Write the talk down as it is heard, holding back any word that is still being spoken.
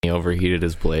he overheated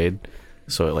his blade,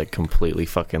 so it like completely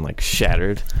fucking like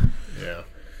shattered. Yeah.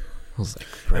 I was like,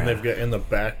 bruh. And they've got in the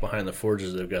back behind the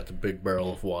forges, they've got the big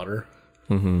barrel of water.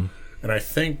 Mm-hmm. And I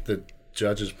think the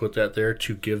judges put that there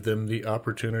to give them the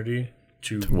opportunity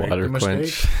to make water the mistake.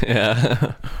 quench.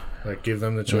 Yeah. Like, give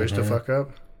them the choice to fuck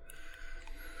up.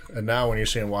 And now when you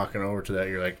see him walking over to that,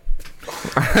 you're like...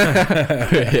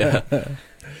 Yeah.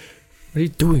 What are you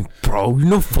doing, bro? You're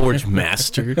no forge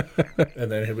master.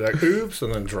 And then he'll be like, oops,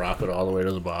 and then drop it all the way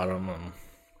to the bottom and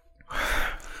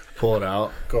pull it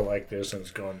out, go like this, and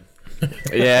it's going...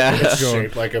 Yeah. It's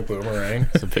shaped like a boomerang.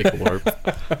 It's a big warp.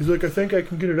 He's like, I think I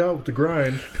can get it out with the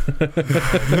grind.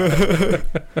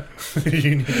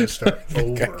 You need to start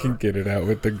over. I can get it out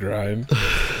with the grind.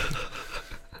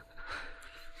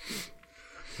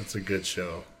 That's a good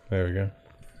show. There we go.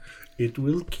 It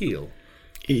will kill.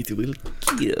 It will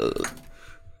kill.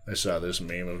 I saw this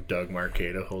meme of Doug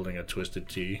Marcaida holding a Twisted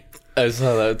Tea. I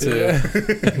saw that too.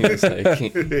 He was like,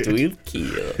 it will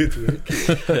kill. It will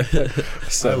kill.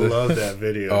 I love that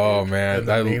video. Oh, dude. man. And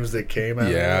the memes that came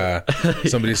out. Yeah.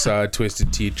 Somebody saw a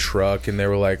Twisted Tea truck and they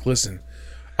were like, listen,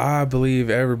 I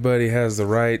believe everybody has the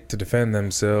right to defend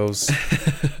themselves,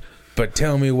 but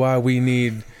tell me why we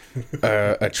need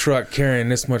a truck carrying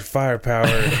this much firepower.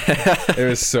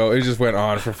 It just went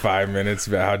on for 5 minutes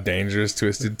about how dangerous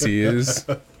Twisted Tea is.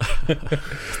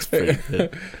 It's pretty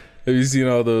good. Have you seen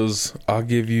all those? I'll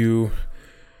give you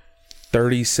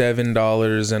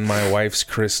 $37 and my wife's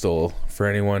crystal for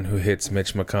anyone who hits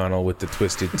Mitch McConnell with the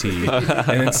Twisted Tea.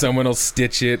 And then someone will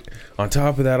stitch it. On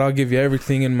top of that, I'll give you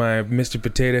everything in my Mr.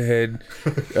 Potato Head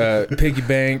piggy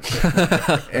bank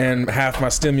and half my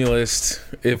stimulus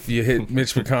if you hit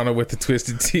Mitch McConnell with the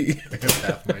Twisted Tea.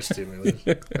 Half my stimulus.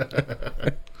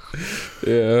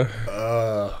 Yeah.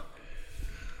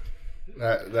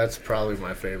 That's probably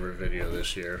my favorite video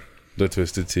this year. The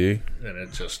Twisted Tea. And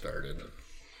it just started.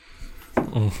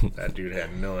 That dude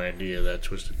had no idea that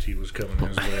Twisted Tea was coming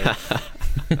his way.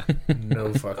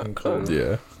 No fucking clue.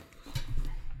 Yeah.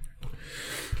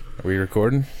 Are we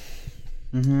recording?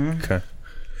 Mm-hmm. Okay.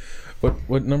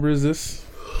 What number is this?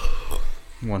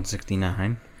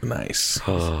 169. Nice.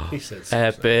 Oh, He said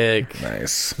epic.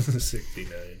 Nice.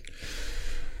 69.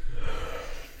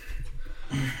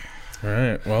 All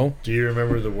right. Well, Do you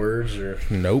remember the words, or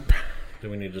nope. do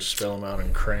we need to spell them out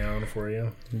in crayon for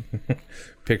you?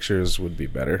 Pictures would be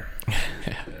better.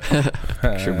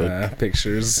 Picture book.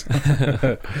 Pictures.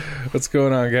 What's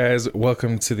going on, guys?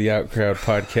 Welcome to the Outcrowd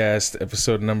Podcast,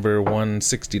 episode number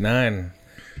 169.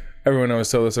 Everyone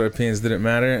always told us our opinions didn't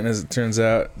matter, and as it turns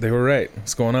out, they were right.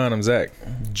 What's going on? I'm Zach.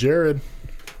 Jared.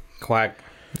 Quack.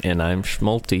 And I'm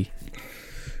Schmulty.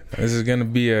 This is gonna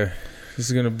be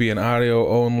an audio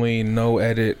only, no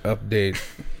edit update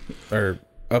or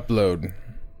upload.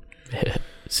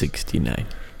 69.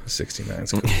 69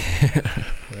 is cool.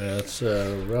 That's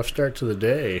a rough start to the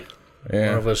day. Yeah.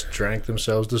 One of us drank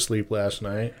themselves to sleep last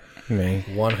night. Me.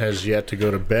 One has yet to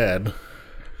go to bed.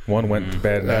 One went to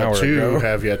bed an hour Two ago.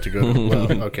 have yet to go to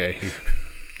well, okay.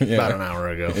 Yeah. About an hour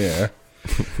ago. Yeah.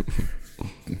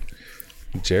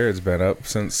 Jared's been up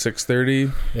since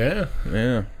 6:30. Yeah.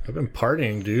 Yeah. I've been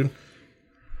partying, dude.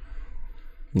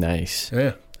 Nice.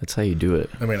 Yeah. That's how you do it.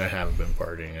 I mean, I haven't been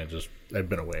partying. I've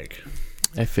been awake.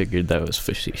 I figured that was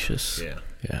facetious. Yeah.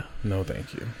 Yeah. No,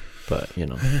 thank you. But, you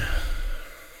know.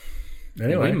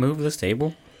 Anyway. Can we move this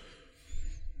table?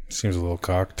 Seems a little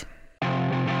cocked.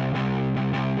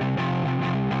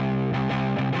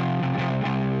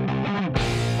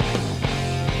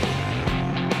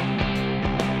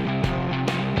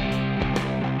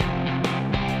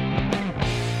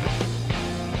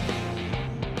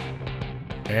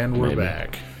 And we're Maybe.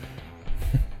 back.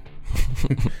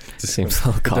 Seems a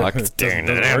little cocked. Doesn't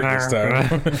work this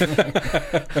time.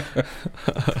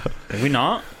 Did we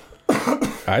not?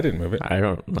 I didn't move it. I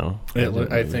don't know.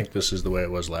 I think this is the way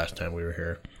it was last time we were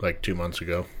here, like 2 months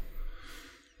ago.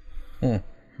 Something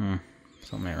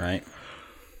ain't right.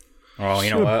 Oh, you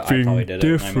know what? I probably did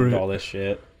it. I moved all this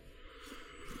shit.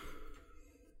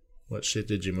 What shit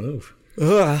did you move?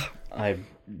 I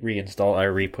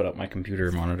re-put up my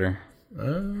computer monitor.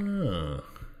 Oh.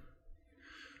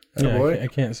 Yeah, Boy. I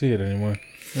can't see it anymore.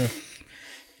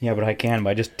 Yeah, but I can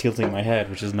by just tilting my head,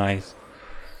 which is nice.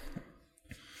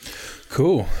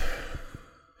 Cool.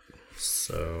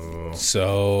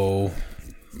 So,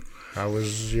 how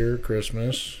was your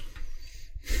Christmas?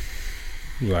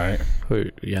 Right.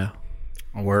 Wait, yeah.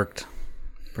 I worked,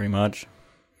 pretty much.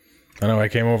 I know I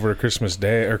came over Christmas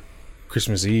Day or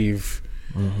Christmas Eve,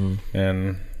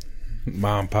 and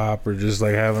Mom and Pop were just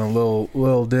like having a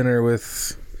little dinner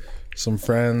with some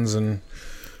friends, and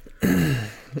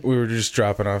we were just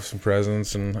dropping off some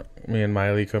presents, and me and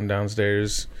Miley come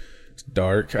downstairs. It's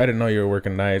dark. I didn't know you were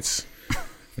working nights.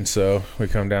 And so we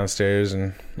come downstairs,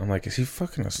 and I'm like, is he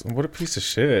fucking us? What a piece of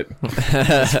shit.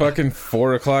 It's fucking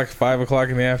 4 o'clock, 5 o'clock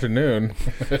in the afternoon.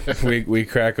 We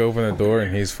crack open the door,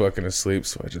 and he's fucking asleep.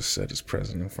 So I just set his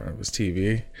present in front of his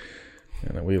TV,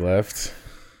 and then we left.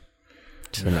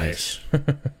 Nice.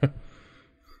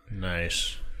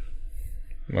 Nice.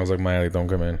 And I was like, Miley, don't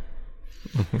come in.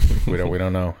 We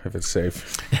don't know if it's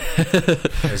safe.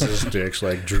 As his dick's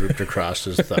like drooped across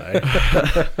his thigh,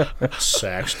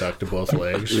 sack stuck to both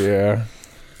legs. Yeah.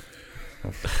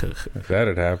 If that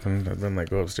had happened, I'd been like,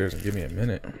 go upstairs and give me a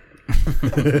minute. Go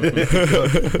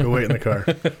wait in the car.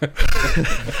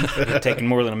 It's taking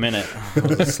more than a minute. I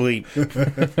was asleep.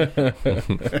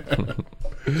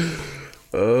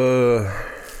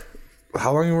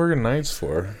 How long are you working nights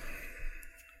for?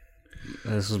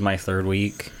 This is my 3rd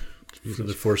week. For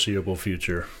the foreseeable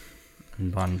future.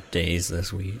 I'm on days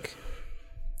this week.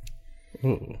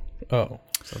 Ooh. Oh.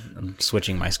 So I'm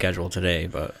switching my schedule today,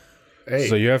 but Hey,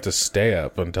 So you have to stay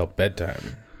up until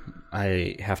bedtime.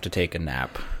 I have to take a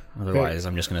nap. Otherwise,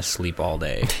 I'm just going to sleep all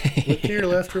day. look to your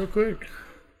left real quick.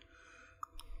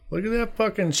 Look at that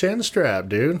fucking chin strap,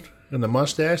 dude. And the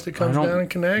mustache that comes down and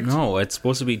connects. No, it's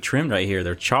supposed to be trimmed right here.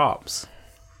 They're chops.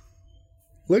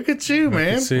 Look at you,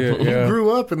 man. see it, You yeah.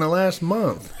 grew up in the last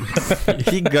month.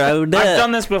 He growed I've up.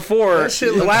 done this before. That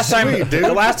shit The looks last time, sweet, dude.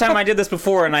 the last time I did this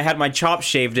before, and I had my chops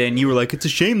shaved in, you were like, "It's a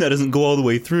shame that doesn't go all the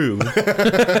way through."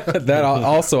 That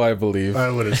also, I believe. I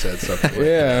would have said something.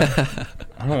 Yeah.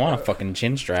 I don't want a fucking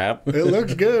chin strap. It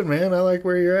looks good, man. I like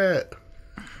where you're at.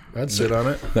 I'd sit on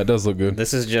it. That does look good.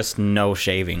 This is just no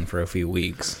shaving for a few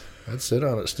weeks, I'd sit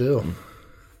on it still.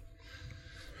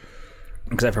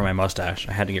 except for my mustache.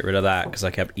 I had to get rid of that because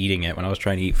I kept eating it when I was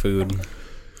trying to eat food.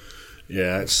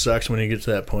 Yeah, it sucks when you get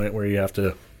to that point where you have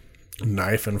to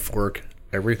knife and fork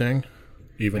everything,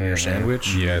 even your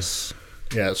sandwich. Yes.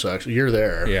 Yeah, it sucks. You're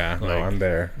there. Yeah, no, I'm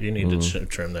there. You need to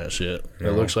trim that shit.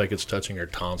 It looks like it's touching your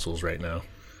tonsils right now.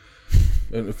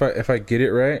 And if I get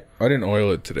it right, I didn't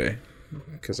oil it today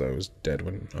because I was dead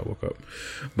when I woke up.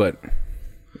 But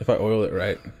if I oil it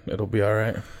right, it'll be all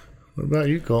right. What about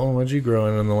you, Colin? What'd you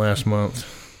grow in the last month?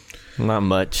 Not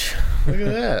much. Look at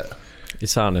that.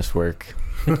 It's honest work.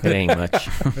 It ain't much.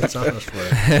 That's honest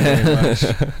work.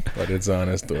 But it's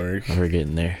honest work. We're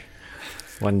getting there.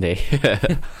 One day.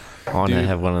 I want to Dude.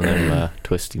 have one of them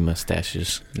twisty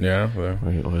mustaches. Yeah, well,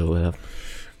 Where you oil it up.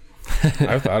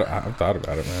 I've thought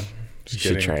about it, man. You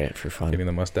should try it for fun. Getting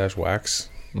the mustache wax,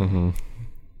 Mm-hmm.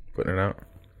 putting it out.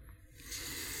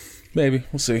 Maybe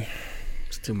we'll see.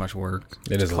 It's too much work.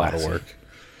 It is a lot of classy. work.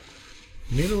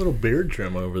 You need a little beard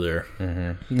trim over there.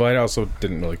 Well, I also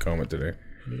didn't really comb it today.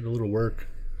 You need a little work.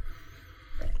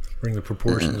 Bring the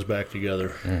proportions back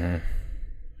together.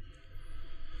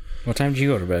 What time did you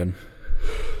go to bed?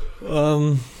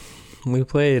 We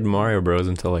played Mario Bros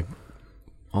until like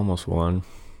almost 1.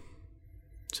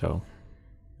 So,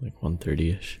 like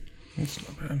 1:30ish. That's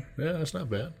not bad. Yeah, that's not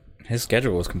bad. His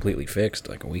schedule was completely fixed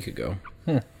like a week ago.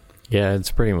 Yeah,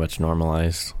 it's pretty much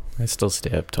normalized. I still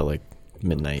stay up till like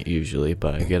midnight usually,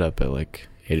 but I get up at like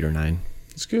 8 or 9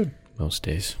 It's good. most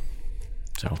days.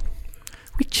 So,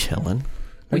 we chilling.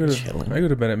 I We go chilling.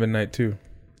 to bed at midnight too,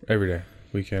 every day,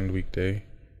 weekend, weekday.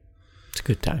 It's a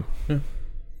good time. Yeah.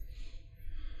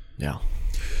 Yeah.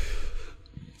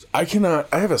 I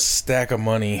have a stack of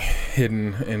money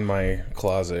hidden in my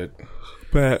closet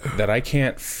that I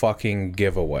can't fucking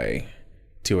give away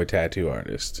to a tattoo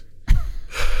artist.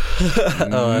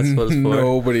 Oh, that's what it's for.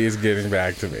 Nobody is getting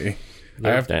back to me.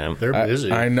 Damn. They're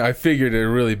busy. I figured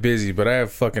they're really busy, but I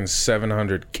have fucking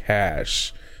 700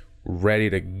 cash ready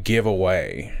to give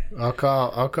away. I'll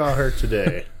call her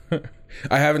today.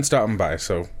 I haven't stopped them by,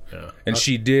 so. Yeah. And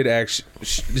she did actually.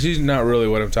 She's not really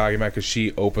what I'm talking about because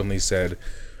she openly said,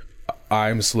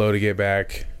 "I'm slow to get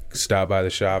back. Stop by the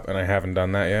shop," and I haven't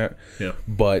done that yet. Yeah.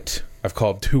 But I've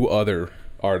called 2 other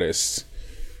artists,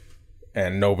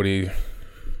 and nobody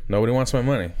wants my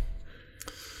money.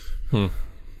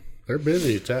 They're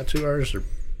busy. Tattoo artists are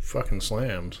fucking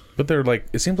slammed. But they're like,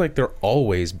 it seems like they're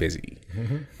always busy.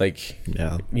 Like,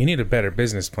 Yeah. you need a better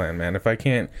business plan, man. If I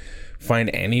can't find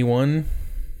anyone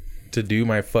to do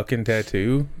my fucking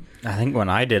tattoo, I think when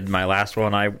I did my last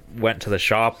one, I went to the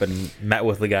shop and met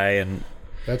with the guy, and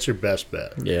That's your best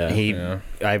bet. Yeah.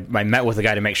 I met with the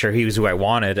guy to make sure he was who I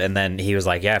wanted, and then he was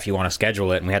like, "Yeah, if you want to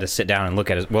schedule it," and we had to sit down and look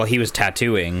at it. Well, he was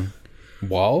tattooing.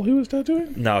 while he was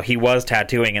tattooing, No, he was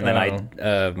tattooing, and then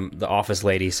the office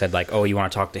lady said like, "Oh, you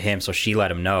want to talk to him?" So she let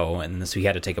him know, and so he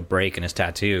had to take a break in his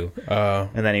tattoo.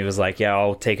 And then he was like, "Yeah,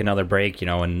 I'll take another break,"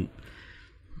 and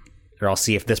or I'll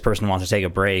see if this person wants to take a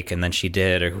break, and then she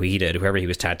did, or he did, whoever he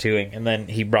was tattooing. And then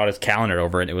he brought his calendar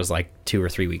over, and it was like 2 or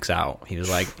 3 weeks out. He was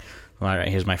like, well, all right,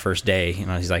 here's my first day. You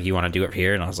know, he's like, you want to do it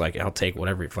here? And I was like, I'll take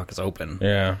whatever the fuck is open.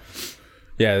 Yeah.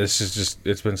 Yeah, this is just,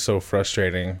 it's been so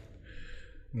frustrating.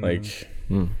 Like,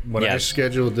 when I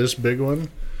scheduled this big one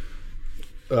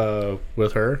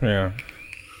with her, yeah.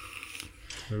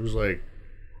 it was like,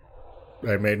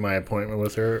 I made my appointment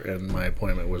with her, and my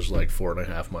appointment was like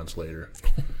 4.5 months later.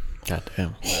 God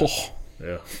damn.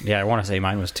 Yeah. Yeah, I want to say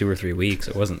mine was 2 or 3 weeks.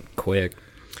 It wasn't quick.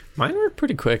 Mine were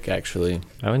pretty quick, actually.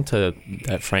 I went to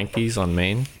that Frankie's on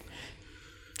Main.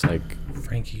 It's like,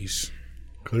 Frankie's.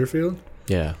 Clearfield?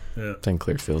 yeah, Yeah. it's in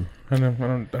Clearfield. I don't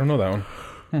know that one.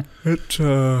 It's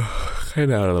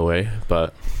kind of out of the way,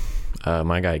 but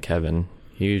my guy Kevin,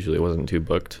 he usually wasn't too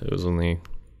booked. It was only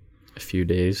a few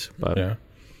days, but Yeah.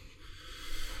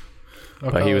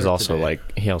 but he was also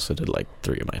he also did like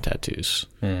 3 of my tattoos.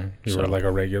 You So- were like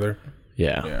a regular.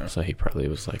 Yeah, Yeah. so he probably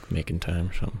was like making time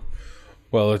or something.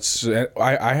 Well, it's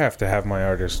I have to have my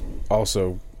artist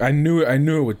also. I knew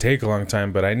it would take a long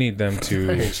time, but I need them to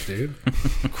Thanks, dude.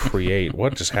 create.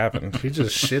 What just happened? He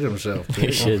just shit himself. Too,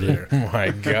 He shit over there. Oh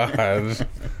my god!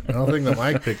 I don't think the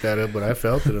mic picked that up, but I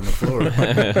felt it in the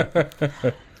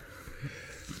floor.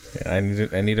 Yeah,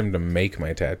 I need him to make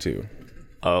my tattoo.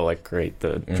 Oh, like create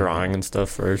the drawing and stuff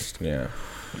first. Yeah.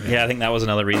 Yeah, I think that was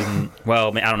another reason. Well,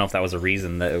 I mean, I don't know if that was a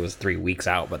reason that it was 3 weeks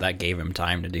out, but that gave him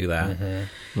time to do that.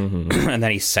 And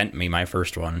then he sent me my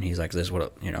first one, and he's like, "This is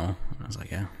what you know." And I was like,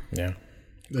 "Yeah, Yeah.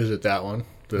 Is it that one?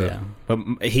 yeah." But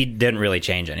he didn't really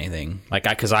change anything, like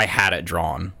because I had it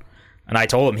drawn, and I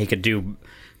told him he could do.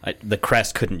 The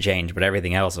crest couldn't change, but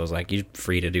everything else, I was like, "You're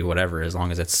free to do whatever as long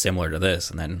as it's similar to this."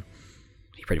 And then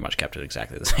he pretty much kept it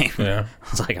exactly the same. Yeah. I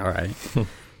was like, "All right."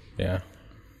 Yeah.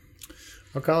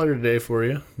 I'll call it a day for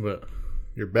you, but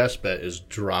your best bet is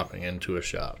dropping into a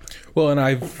shop. Well, and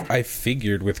I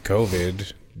figured with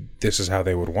COVID, this is how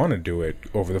they would want to do it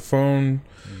over the phone.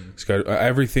 It's got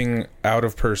everything out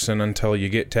of person until you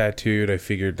get tattooed. I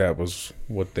figured that was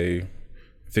what they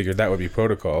figured that would be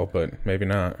protocol, but maybe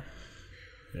not.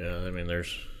 Yeah, I mean,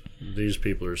 these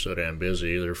people are so damn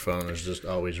busy. Their phone is just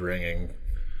always ringing.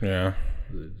 Yeah.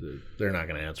 They're not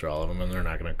going to answer all of them, and they're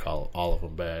not going to call all of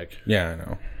them back. Yeah, I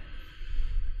know.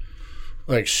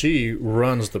 Like, she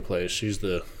runs the place. She's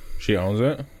the She owns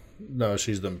it?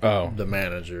 she's the the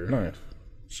manager. Nice.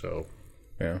 So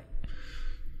Yeah.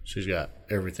 she's got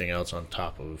everything else on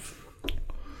top of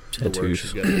the work Tattoos.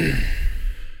 she's got to do.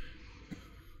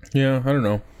 Yeah, I don't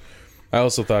know. I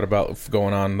also thought about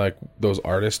going on like those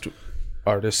artist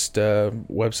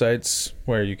websites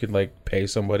where you could like pay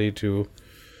somebody to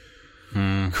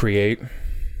create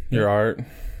your art.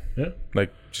 Yeah.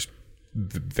 Like just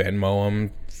Venmo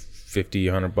them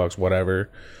 $50-$100, whatever,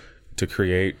 to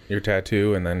create your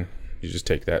tattoo, and then you just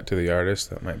take that to the artist.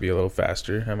 That might be a little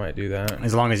faster. I might do that.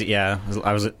 As long as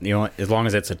as long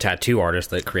as it's a tattoo artist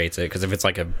that creates it, because if it's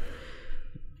like an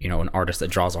artist that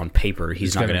draws on paper,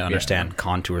 he's not going to understand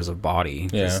contours of body.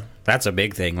 Yeah. That's a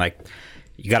big thing. Like,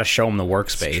 you got to show them the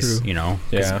workspace, you know?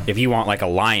 'Cause Yeah. if you want like a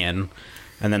lion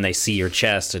and then they see your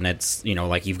chest and it's,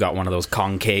 like you've got one of those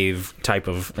concave type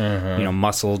of,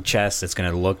 muscled chests, it's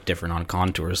going to look different on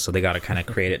contours. So they got to kind of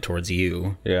create it towards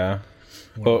you. Yeah.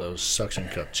 One of those suction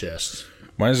cup chests.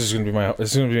 Mine's just gonna be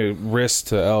it's gonna be wrist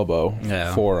to elbow,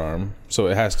 Yeah. forearm. So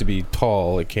it has to be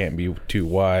tall. It can't be too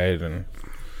wide, and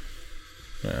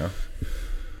yeah.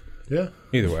 Yeah.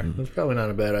 Either way, That's probably not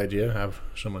a bad idea. Have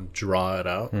someone draw it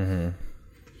out.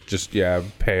 just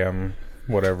pay them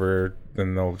whatever.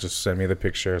 Then they'll just send me the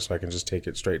picture, so I can just take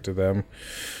it straight to them.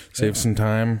 Save some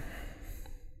time.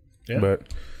 Yeah. But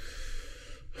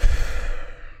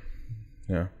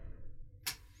yeah,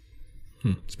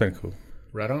 it's been cool.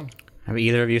 Right on. Have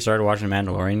either of you started watching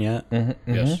Mandalorian yet?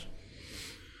 Yes.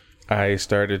 I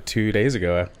started 2 days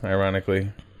ago,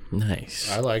 ironically. Nice.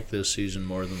 I like this season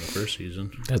more than the first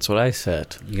season. That's what I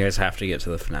said. You guys have to get to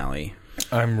the finale.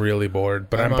 I'm really bored,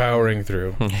 but I'm I'm on- powering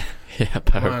through. Yeah, I'm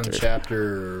power on through.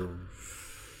 chapter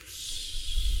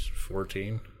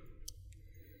 14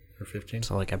 or 15.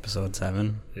 So like episode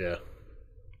 7. Yeah.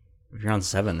 If you're on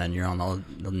 7, then you're on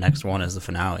the next one is the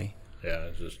finale. Yeah,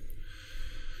 it's just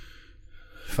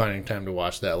finding time to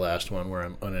watch that last one where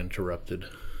I'm uninterrupted.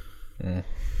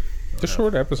 The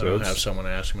short I don't episodes. have someone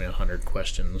ask me 100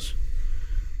 questions.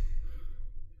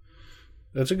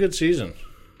 That's a good season.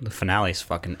 The finale's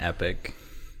fucking epic.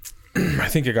 I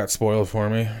think it got spoiled for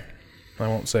me. I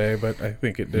won't say, but I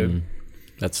think it did.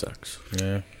 That sucks.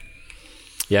 Yeah.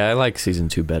 Yeah, I like season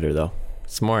 2 better though.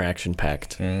 It's more action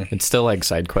packed. It's still like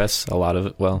side quests. A lot of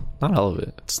it. Well, not all of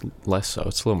it. It's less so.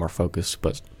 It's a little more focused,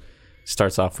 but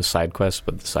starts off with side quests,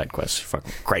 but the side quests are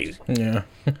fucking crazy. Yeah.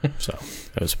 So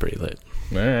it was pretty lit.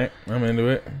 All right, I'm into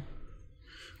it.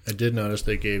 I did notice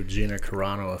they gave Gina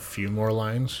Carano a few more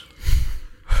lines.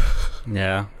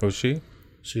 Yeah. Who's she?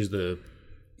 She's the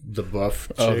buff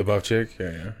chick. Oh, the buff chick?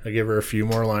 Yeah. I give her a few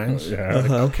more lines. Yeah.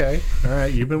 Like, okay. All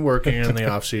right. You've been working in the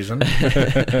off season.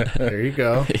 There you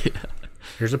go. Yeah.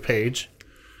 Here's a page.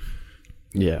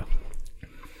 Yeah.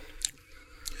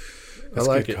 That's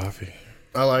I like good it. coffee.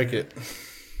 I like it.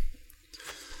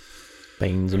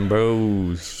 Banes and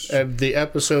Bros. The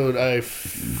episode I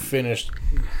finished.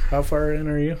 How far in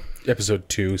are you? Episode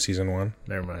 2, season 1.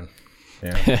 Never mind.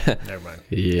 Yeah. Never mind.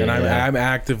 Yeah. And I'm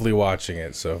actively watching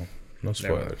it, so no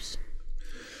spoilers.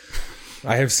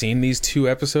 I have seen these 2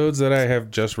 episodes that I have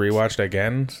just rewatched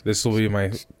again. This will be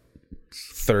my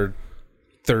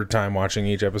third time watching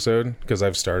each episode because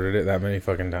I've started it that many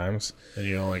fucking times. And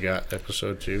you only got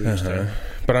episode 2 this time.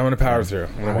 But I'm gonna power through.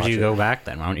 I'm Why gonna would watch you it. go back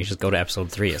then? Why don't you just go to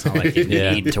episode 3? It's not like you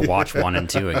need to watch 1 and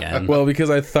 2 again. Well, because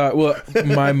I thought,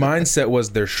 my mindset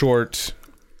was they're short.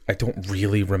 I don't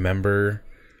really remember.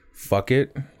 Fuck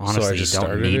it. Honestly, so I just you don't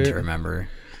started need it. to remember.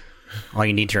 All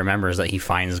you need to remember is that he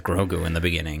finds Grogu in the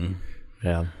beginning.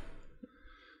 Yeah.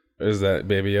 Is that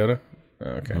Baby Yoda? Oh,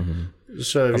 okay.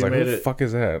 So I have was you like, who made the it? fuck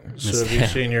is that? So have you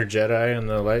seen your Jedi and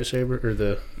the lightsaber or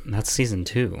the? That's season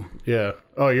 2. Yeah.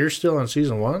 Oh, you're still on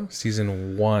season 1.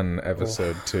 Season 1,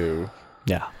 episode 2.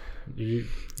 Yeah. You,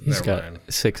 He's never got mind.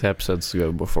 6 episodes to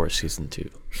go before season 2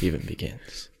 even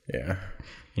begins. Yeah.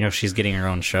 You know, she's getting her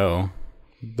own show.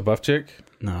 The buff chick?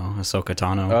 No, Ahsoka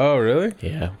Tano. Oh, really?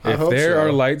 Yeah. I If hope there so. are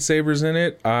lightsabers in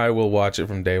it, I will watch it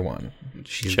from day one.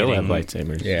 She's She'll getting, have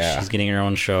lightsabers. Yeah. She's getting her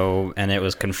own show, and it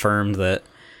was confirmed that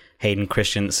Hayden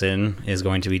Christensen is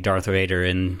going to be Darth Vader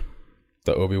in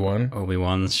The Obi-Wan.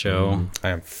 Obi-Wan's show. I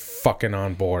am fucking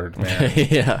on board, man.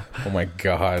 Yeah. Oh my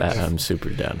god. That I'm super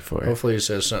down for. Hopefully, he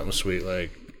says something sweet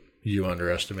like, "You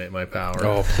underestimate my power."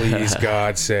 Oh, please,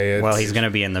 God, say it. Well, he's going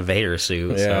to be in the Vader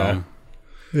suit, Yeah.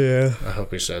 so Yeah. I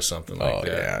hope he says something like Oh,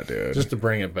 that. yeah, dude. Just to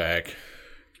bring it back.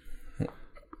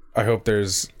 I hope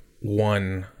there's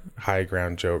one high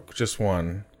ground joke. Just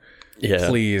one. Yeah.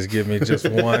 Please give me just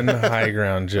one high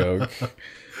ground joke.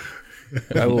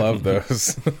 I love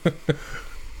those.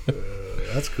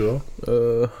 That's cool.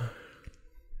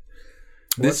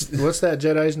 This What's that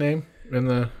Jedi's name in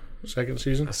the second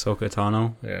season? Ahsoka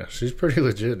Tano. Yeah, she's pretty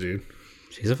legit, dude.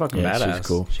 She's a fucking Yeah, she's badass.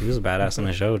 cool. She was a badass in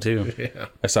the show, too. Yeah.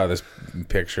 I saw this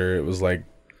picture. It was like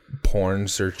porn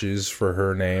searches for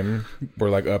her name were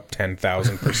like up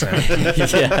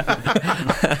 10,000%.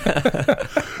 Yeah.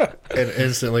 And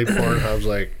instantly Pornhub's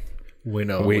like, we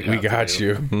know. we got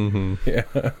you. Mm-hmm. Yeah.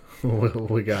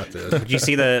 We got this. Did you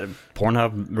see that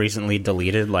Pornhub recently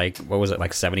deleted, like, what was it,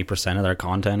 like 70% of their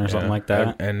content or something like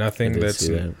that? And nothing I did that's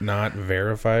see that. not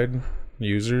verified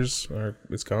users are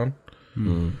it's gone.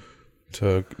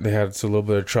 So they had a little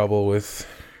bit of trouble with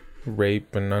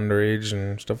rape and underage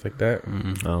and stuff like that.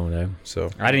 Oh, no. So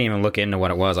I didn't even look into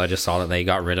what it was. I just saw that they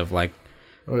got rid of, like,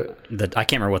 I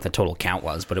can't remember what the total count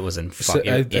was, but it was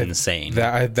insane.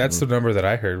 That's the number that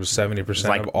I heard was 70%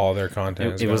 like- of all their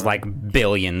content. It was like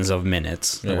billions of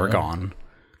minutes that were gone.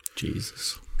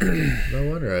 Jesus. No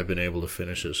wonder I've been able to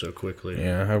finish it so quickly.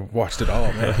 yeah, I watched it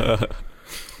all, man. I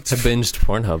binged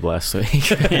Pornhub last week.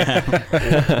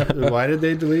 Why did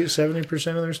they delete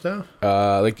 70% of their stuff?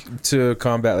 Like to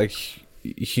combat like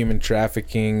human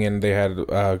trafficking, and they had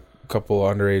a couple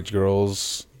underage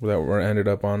girls that were ended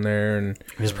up on there, and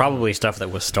It was probably stuff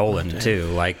that was stolen, too.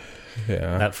 Like,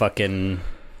 yeah, that fucking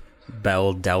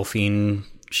Belle Delphine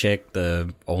chick,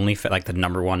 the like the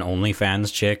number one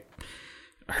OnlyFans chick.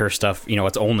 Her stuff, you know,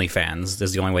 it's OnlyFans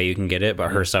is the only way you can get it,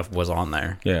 but her stuff was on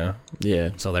there. yeah, Yeah.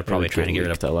 So they're probably trying to get rid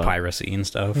leaked a of lot. piracy and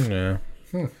stuff. yeah,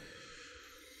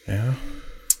 yeah.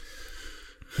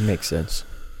 Makes sense.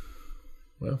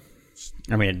 Well,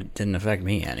 I mean, it didn't affect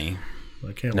me any.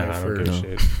 I can't No, wait I for don't give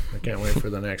a shit. I can't wait for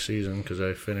the next season because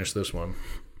I finished this one.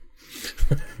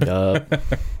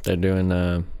 They're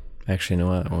doing, actually, you know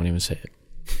what? I won't even say it.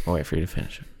 I'll wait for you to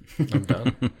finish it. I'm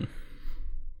done.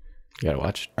 You gotta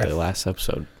watch the last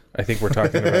episode I think we're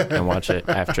talking about. and watch it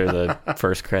after the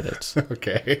first credits.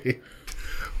 Okay.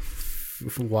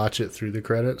 Watch it through the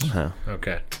credits. Huh.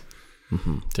 Okay.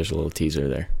 There's a little teaser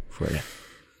there for you.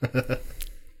 That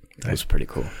was pretty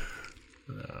cool.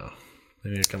 They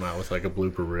need to come out with like a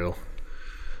blooper reel.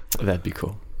 That'd be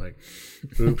cool. Like,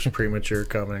 oops, premature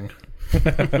coming.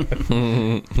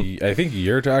 I think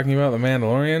you're talking about the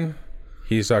Mandalorian.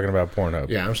 He's talking about Pornhub.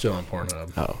 Yeah, I'm still on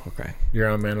Pornhub. Oh, okay. You're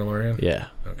on Mandalorian? Yeah.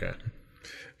 Okay.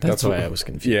 That's why I was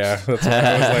confused. Yeah, that's why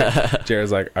I was like,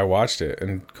 Jared's like, I watched it,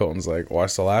 and Colton's like,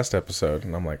 watched the last episode,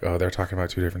 and I'm like, oh, they're talking about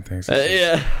two different things.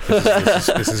 Yeah.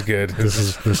 This is good. This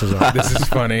is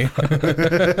funny.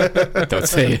 Don't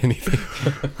say anything.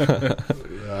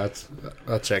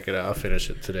 I'll check it out. I'll finish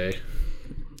it today.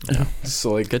 Yeah.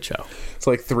 So like, Good show. it's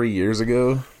like 3 years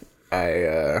ago,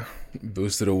 I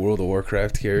boosted a World of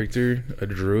Warcraft character, a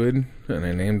druid, and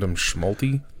I named him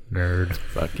Schmalti. Nerd.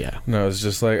 Fuck yeah. No, it's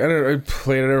just like I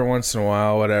played it every once in a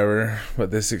while, whatever. But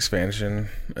this expansion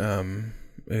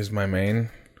is my main,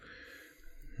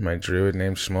 my druid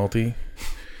named Schmalti,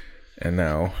 and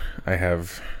now I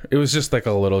have. It was just like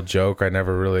a little joke. I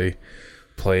never really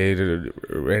played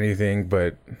or anything,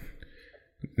 but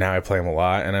now I play him a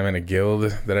lot, and I'm in a guild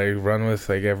that I run with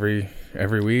like every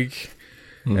week,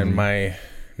 and my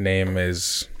name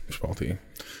is Schmalti.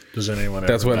 Does anyone?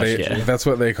 That's ever what they. message you? That's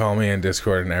what they call me in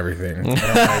Discord and everything.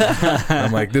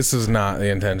 I'm like, this is not the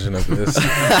intention of this.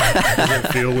 Does it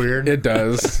feel weird? It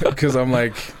does, because I'm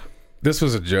like, this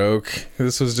was a joke.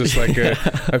 This was just like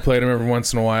I played him every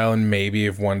once in a while, and maybe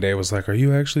if one day was like, "Are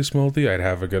you actually Schmalti?" I'd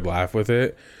have a good laugh with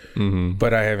it.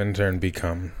 But I have in turn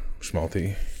become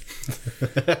Schmalti,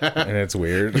 and it's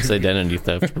weird. It's identity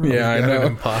theft, bro. Yeah, I Got an know.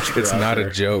 imposter It's out not there.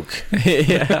 a joke.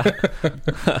 Yeah.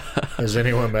 Has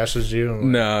anyone messaged you?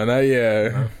 No, not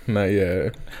yet. Not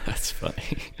yet. That's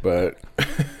funny. But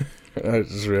I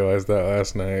just realized that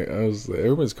last night.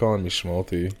 Everybody's calling me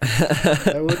Schmalti.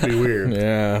 That would be weird.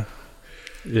 Yeah,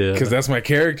 Yeah. because that's my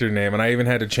character name, and I even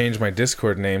had to change my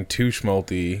Discord name to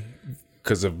Schmalti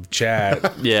because of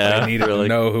chat. Yeah. I needed to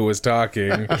know who was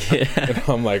talking, and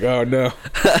I'm like, oh no,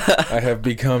 I have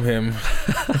become him.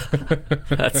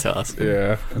 That's awesome.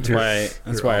 Yeah,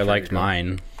 That's why I liked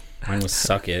mine. Mine was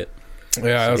Suck It. yeah,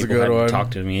 that was a People good had one. to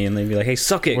talk to me and they'd be like, "Hey,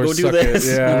 suck it, Or go do suck it, this."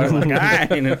 yeah. I'm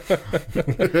like,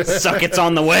 all right. Suck it's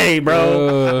on the way,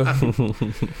 bro.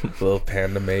 Little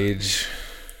panda mage.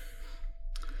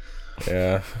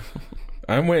 Yeah,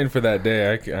 I'm waiting for that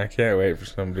day. I can't wait for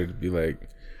somebody to be like,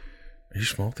 "Are you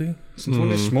Schmalti?" Since when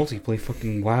does Schmalti play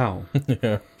fucking WoW?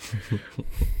 Yeah.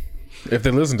 If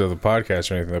they listen to the podcast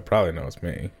or anything, they'll probably know it's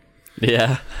me.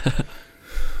 Yeah.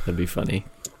 That'd be funny.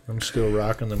 I'm still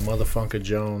rocking the motherfunker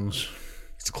Jones.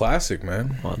 It's classic,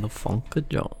 man. Motherfunker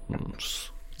Jones.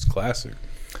 It's classic.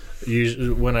 Usually,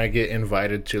 when I get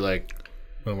invited to, like,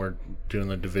 when we're doing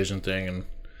the division thing, and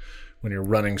when you're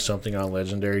running something on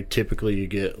Legendary, typically you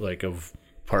get like a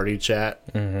party chat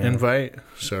invite,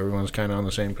 so everyone's kind of on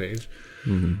the same page.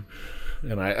 And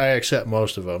I accept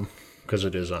most of them because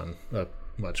it is on a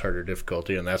much harder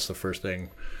difficulty, and that's the first thing.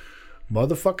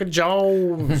 Motherfucker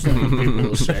Jones, people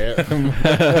will say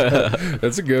it.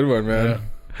 That's a good one, man. Yeah.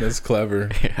 That's clever.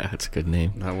 Yeah, that's a good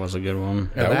name. That was a good one.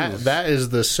 And that is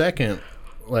the second,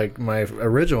 like my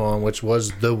original one, which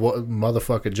was the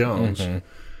motherfucker Jones,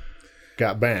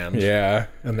 got banned. Yeah.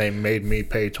 And they made me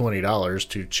pay $20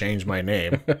 to change my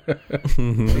name.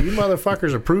 You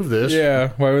motherfuckers approved this.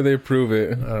 Yeah. Why would they approve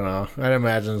it? I don't know. I'd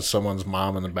imagine someone's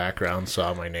mom in the background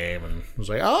saw my name and was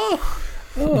like, oh.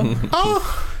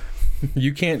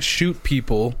 You can't shoot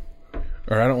people,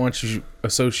 or I don't want you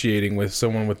associating with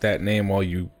someone with that name while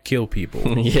you kill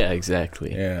people. Yeah,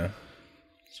 exactly. Yeah.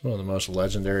 It's one of the most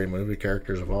legendary movie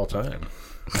characters of all time.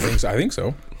 I think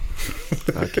so.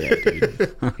 Okay,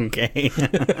 dude. Okay.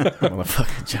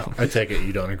 Motherfucker Jones. I take it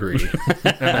you don't agree.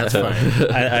 And that's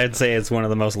fine. I'd say it's one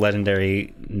of the most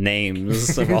legendary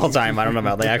names of all time. I don't know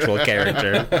about the actual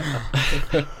character.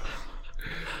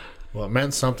 Well, it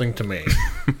meant something to me.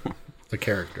 The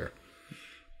character.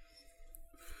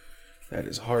 That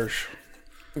is harsh.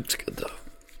 It's good though.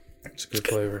 It's a good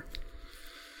flavor.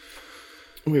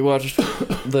 We watched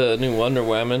the new Wonder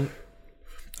Woman.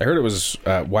 I heard it was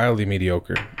wildly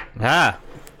mediocre. Ah,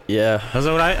 Yeah. that's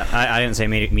what I didn't say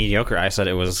mediocre. I said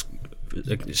it was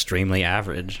extremely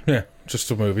average. Yeah,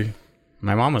 just a movie.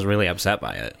 My mom was really upset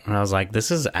by it, and I was like, "This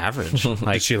is average."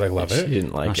 Like, Did she love She it?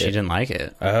 didn't like no, it. she didn't like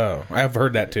it. Oh, I've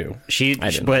heard that too.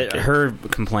 didn't But like it. her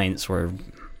complaints were,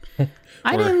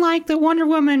 I didn't like that Wonder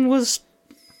Woman was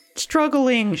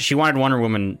struggling. She wanted Wonder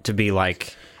Woman to be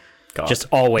like, God. just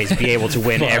always be able to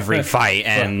win every fight,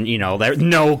 and there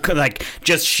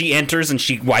just she enters and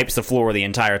she wipes the floor the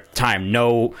entire time.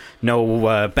 No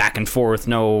back and forth.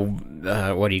 No,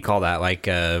 what do you call that? Like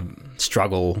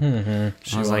struggle.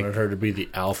 She I was wanted like, her to be the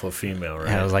alpha female, right?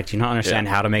 I was like, do you not understand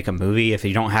how to make a movie? If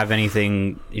you don't have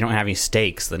anything, you don't have any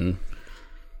stakes, then.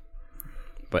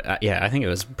 But yeah, I think it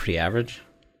was pretty average.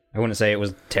 I wouldn't say it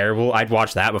was terrible. I'd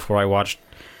watch that before I watched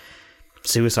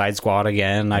Suicide Squad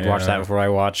again. I'd watch that before I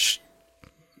watched,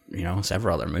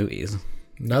 several other movies.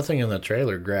 Nothing in the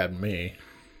trailer grabbed me.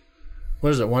 What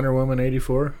is it, Wonder Woman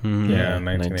 84? Yeah,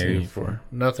 1984.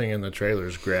 Nothing in the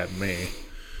trailers grabbed me.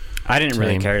 I didn't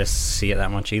really Same. care to see it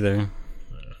that much either.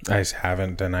 I just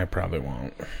haven't, and I probably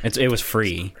won't. It was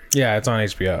free. Yeah, it's on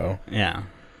HBO. Yeah.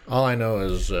 All I know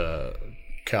is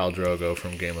Khal Drogo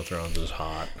from Game of Thrones is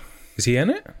hot. Is he in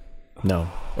it? No.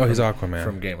 Oh, he's Aquaman.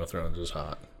 From Game of Thrones is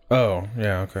hot. Oh,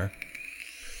 yeah, okay.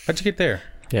 How'd you get there?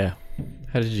 Yeah.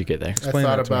 How did you get there? Explain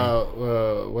I that thought to me.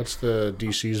 about what's the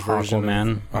DC's version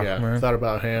Aquaman. of... Yeah, Aquaman? I thought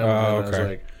about him, Oh, and I was okay.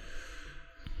 like,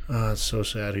 oh, it's so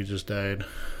sad he just died.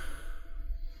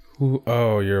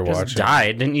 Oh, you're Just watching.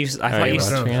 died, didn't you?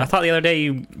 I thought the other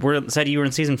day said you were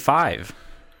in season 5.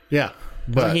 Yeah,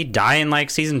 Didn't but... he die in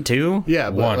like season 2? Yeah,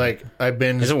 but One. like, I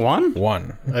binged... Is it 1?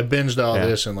 One. I binged all Yeah.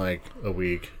 this in like a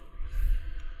week.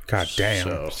 God damn.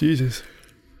 So, Jesus.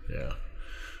 yeah.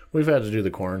 We've had to do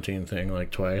the quarantine thing like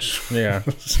twice. Yeah.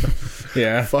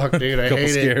 Yeah. Fuck, dude, I Couple hate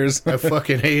scares. it. I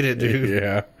fucking hate it, dude.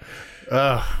 Yeah.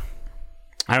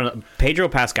 I don't know. Pedro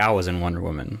Pascal was in Wonder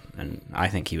Woman, and I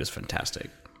think he was fantastic.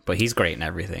 But he's great in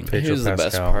everything. Pedro He was the best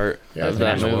Pascal. part Yeah, of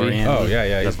that movie. Mandalorian, Oh, yeah,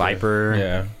 yeah. The he's good. Viper.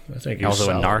 Yeah. I think he was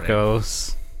Also in solid, man.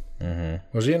 Narcos.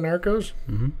 Was he in Narcos?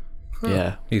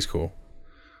 Yeah. He's cool.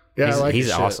 Yeah, I like He's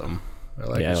his shit. awesome. I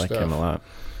like Yeah, I his like stuff. him a lot.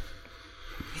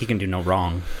 He can do no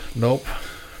wrong. Nope.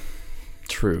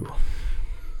 True.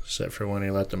 Except for when he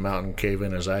let the mountain cave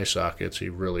in his eye sockets, he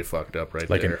really fucked up right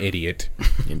Like there. an idiot.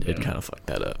 You did kind of fuck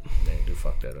that up. Yeah, he did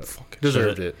fuck that up.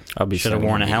 Deserved it. I'll be Should've sending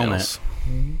worn a him helmet.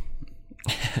 emails.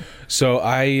 So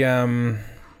I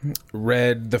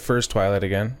read the first Twilight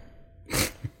again.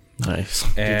 Nice.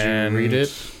 Did And you read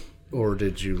it? Or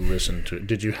did you listen to it?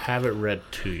 Did you have it read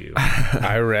to you?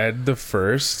 I read the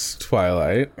first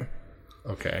Twilight.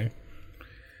 Okay.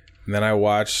 And then I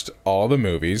watched all the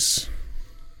movies.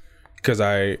 Because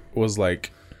I was like...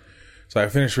 So I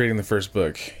finished reading the first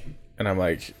book. And I'm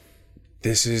like...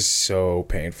 This is so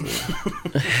painful.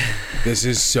 This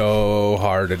is so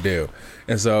hard to do.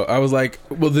 And so I was like...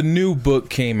 Well, the new book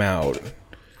came out.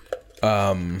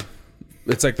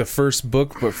 It's like the first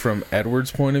book, but from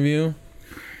Edward's point of view.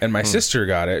 And my sister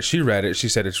got it. She read it. She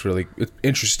said it's really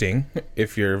interesting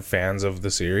if you're fans of the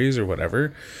series or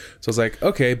whatever. So I was like,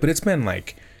 okay, but it's been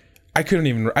like... I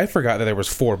forgot that there was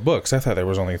 4 books. I thought there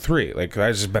was only 3. Like,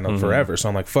 I just been up forever. So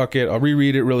I'm like, fuck it. I'll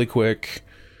reread it really quick.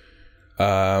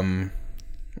 I'll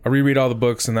reread all the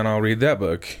books and then I'll read that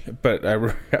book. But I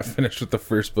got finished with the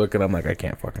first book and I'm like, I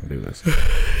can't fucking do this.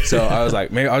 So I was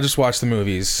like, maybe I'll just watch the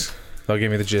movies. They'll give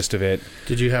me the gist of it.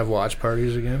 Did you have watch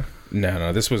parties again?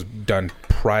 No, this was done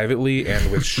privately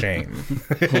and with shame.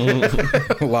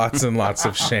 Lots and lots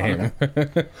of shame.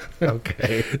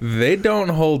 Okay. They don't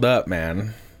hold up,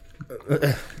 man.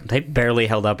 They barely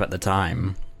held up at the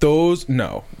time. Those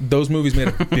movies made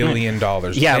 $1 billion.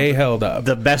 Yeah, They held up.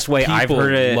 The best way I've People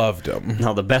heard it... loved them.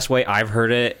 No, the best way I've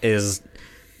heard it is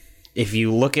if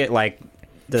you look at like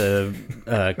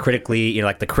the critically,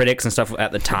 like the critics and stuff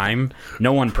at the time,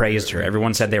 no one praised her.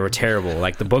 Everyone said they were terrible.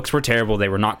 Like the books were terrible. They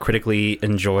were not critically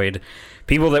enjoyed.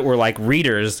 People that were like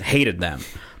readers hated them.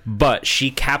 But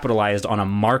she capitalized on a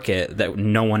market that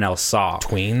no one else saw.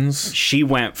 Tweens? She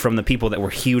went from the people that were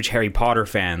huge Harry Potter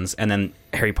fans, and then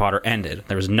Harry Potter ended.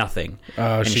 There was nothing.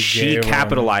 And she she gave 'em-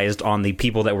 capitalized on the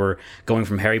people that were going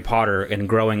from Harry Potter and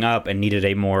growing up and needed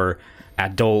a more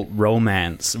adult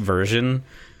romance version.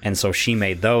 And so she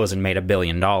made those and made $1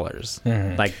 billion.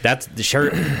 Like that's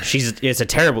it's a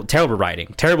terrible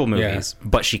writing, terrible movies,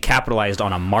 but she capitalized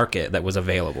on a market that was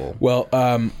available. Well,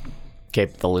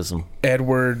 Capitalism.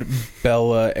 Edward,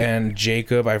 Bella, and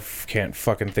Jacob. Can't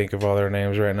fucking think of all their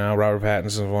names right now. Robert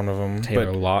Pattinson's one of them. Taylor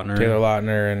Lautner. Taylor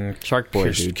Lautner and Shark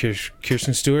Boy, dude.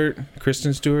 Kristen Stewart.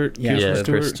 Kristen Stewart. Yeah. Kristen Yeah,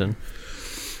 Stewart. Kristen.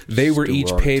 They were each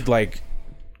Stewart. paid like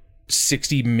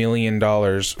 $60 million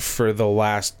for the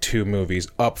last 2 movies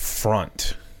up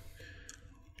front.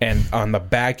 And on the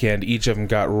back end, each of them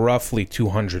got roughly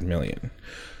 $200 million.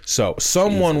 So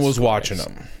someone Jesus was watching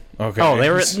Christ. them. Okay. Oh, they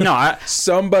were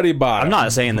Somebody bought I'm them.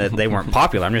 not saying that they weren't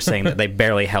popular. I'm just saying that they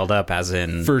barely held up, as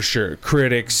in For sure.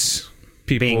 Critics,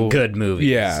 people. being good movies.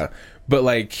 Yeah. But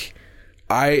like,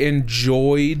 I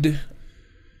enjoyed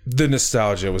the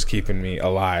nostalgia was keeping me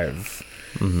alive.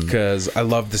 Because I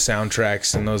love the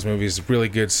soundtracks in those movies, really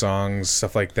good songs,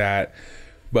 stuff like that.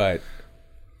 But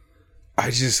I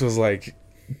just was like,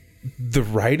 the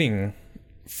writing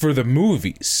for the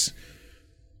movies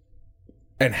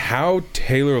and how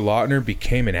Taylor Lautner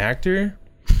became an actor,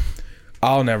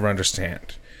 I'll never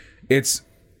understand. It's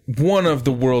one of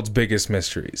the world's biggest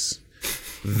mysteries.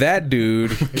 That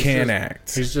dude can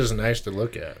act. He's just nice to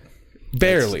look at.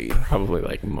 Barely. Probably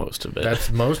like most of it.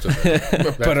 That's most of it.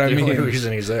 That's But I the only mean-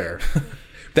 reason he's there.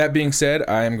 That being said,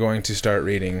 I am going to start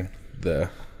reading the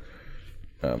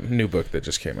new book that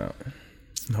just came out.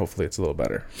 Hopefully it's a little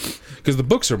better, because the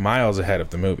books are miles ahead of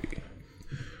the movie.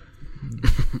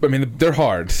 I mean, they're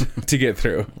hard to get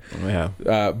through. Yeah.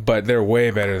 But they're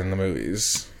way better than the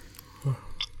movies.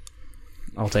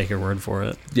 I'll take your word for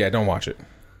it. Yeah, don't watch it.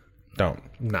 Don't.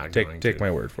 Not going Take to.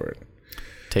 my word for it.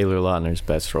 Taylor Lautner's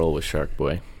best role was Shark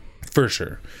Boy. For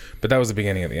sure. But that was the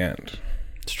beginning of the end.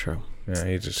 It's true. Yeah,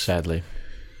 he just... Sadly.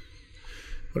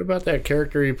 What about that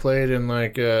character he played in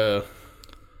like the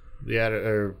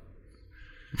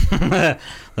The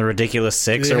Ridiculous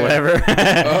Six or Yeah.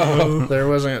 whatever.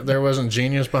 there wasn't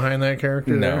genius behind that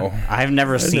character? No. I've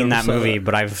never seen never that saw movie, that.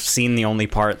 but I've seen the only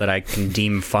part that I can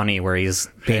deem funny, where he's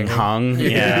being hung.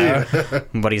 Yeah,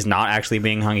 but he's not actually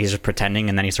being hung. He's just pretending,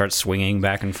 and then he starts swinging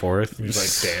back and forth. He's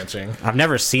like dancing. I've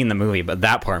never seen the movie, but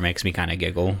that part makes me kind of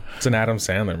giggle. It's an Adam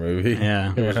Sandler movie.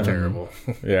 Yeah, It was terrible.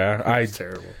 Yeah, It's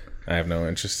terrible. I have no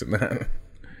interest in that.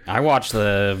 I watched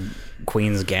the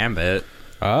Queen's Gambit.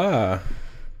 Ah.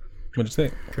 What'd you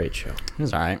think? Great show. It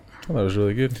was alright. Oh, that was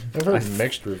really good. I've heard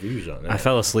mixed reviews on that. I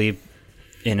fell asleep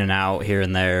in and out here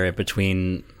and there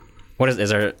between. What is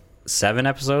there? 7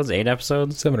 episodes? 8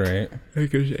 episodes? 7 or 8. I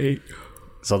think it was 8.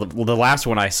 So the last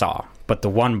one I saw, but the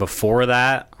one before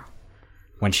that,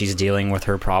 when she's dealing with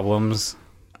her problems,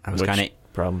 I was kind of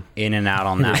problem? in and out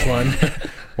on that one.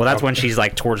 Well, that's when she's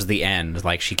like towards the end,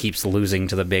 like she keeps losing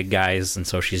to the big guys, and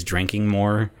so she's drinking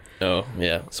more. Oh,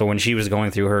 yeah. So when she was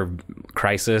going through her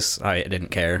crisis, I didn't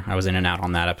care. I was in and out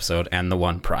on that episode and the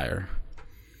one prior.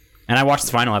 And I watched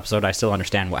the final episode. I still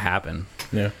understand what happened,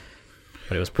 Yeah.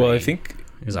 but it was pretty, Well, I think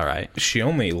it was all right. she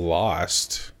only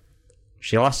lost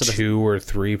She lost to the 2 or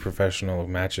 3 professional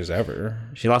matches ever.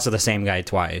 she lost to the same guy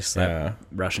twice. That Yeah.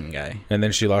 Russian guy. And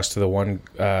then she lost to the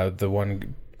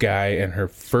one guy in her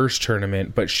first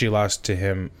tournament, but she lost to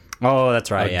him Oh, that's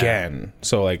right. Yeah. again.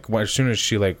 So like as soon as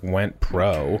she like went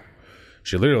pro,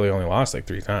 she literally only lost like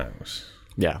 3 times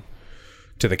Yeah.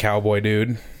 to the cowboy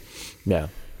dude. Yeah.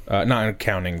 Not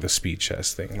counting the speed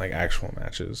chess thing, like actual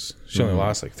matches. She only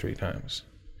lost like 3 times.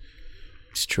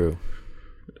 It's true.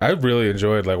 I really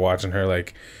enjoyed like watching her.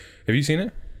 Like, have you seen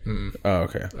it? Oh,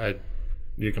 okay.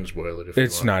 You can spoil it if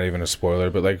It's you want. not even a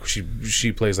spoiler, but like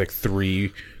she plays like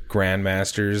 3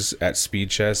 grandmasters at speed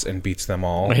chess and beats them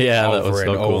all. Yeah, that over was and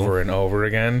so cool. over and over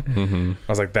again. Mm-hmm.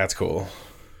 I was like, that's cool.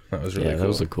 That was really Yeah, cool. that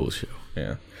was a cool show.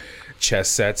 Yeah. Chess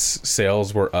sets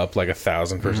sales were up like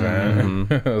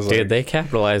 1,000%. I was Dude, like, they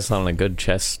capitalized on a good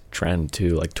chess trend too.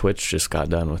 Like Twitch just got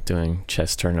done with doing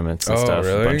chess tournaments and Oh, stuff.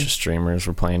 really? A bunch of streamers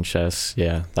were playing chess.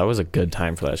 Yeah, that was a good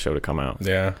time for that show to come out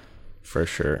yeah, for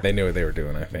sure. they knew what they were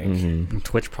doing. I think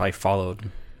Twitch probably followed.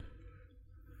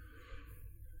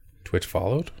 Twitch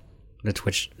followed. Did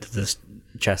this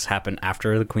chess happen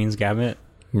after the Queen's Gambit?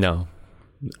 No,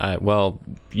 well,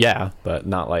 yeah, but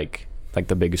not like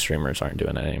the big streamers aren't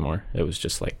doing it anymore. It was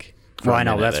just like. for Well, a I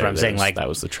know, minute that's what there, I'm saying, like- that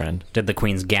was the trend. Did the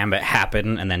Queen's Gambit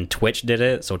happen and then Twitch did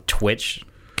it? So Twitch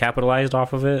capitalized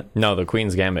off of it? No, the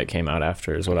Queen's Gambit came out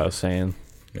after, is what I was saying.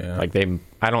 Yeah, Like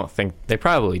I don't think they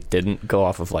probably didn't go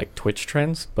off of like Twitch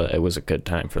trends, but it was a good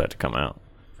time for that to come out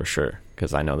for sure.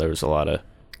 Because I know there was a lot of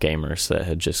gamers that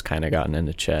had just kind of gotten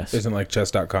into chess. isn't like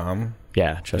chess.com.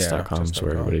 Yeah, chess.com is where chess.com.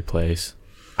 everybody plays.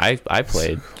 I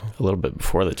played a little bit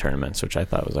before the tournaments, which I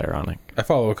thought was ironic. I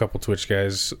follow a couple Twitch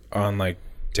guys on like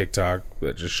TikTok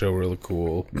that just show really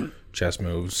cool chess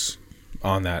moves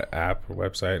on that app or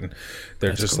website, and they're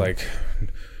That's just cool. like,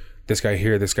 this guy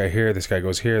here, this guy here, this guy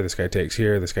goes here, this guy takes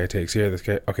here, this guy takes here, this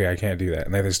guy. Okay, I can't do that,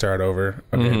 and then they start over.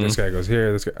 Okay, this guy goes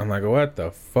here, this guy. I'm like, what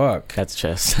the fuck? That's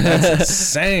chess. That's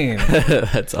insane.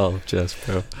 That's all chess,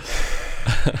 bro.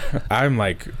 I'm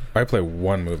like, I play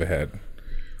one move ahead.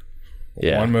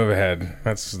 Yeah. One move ahead.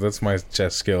 That's my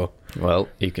chess skill. Well,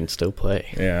 you can still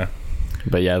play. Yeah.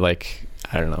 But yeah, like,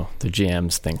 I don't know. The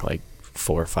GMs think like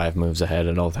 4 or 5 moves ahead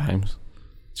at all times.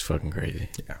 It's fucking crazy.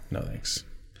 Yeah. No thanks.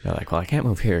 They're like, well, I can't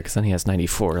move here because then he has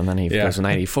 94, and then he Yeah. goes to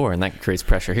 94, and that creates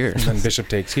pressure here. And then bishop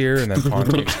takes here, and then pawn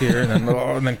takes here, and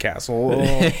then castle.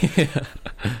 Oh.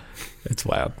 It's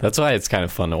wild. That's why it's kind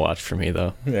of fun to watch for me,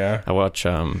 though. Yeah. I watch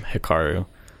Hikaru,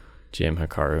 GM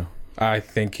Hikaru. I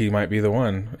think he might be the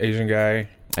one. Asian guy.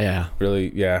 Yeah,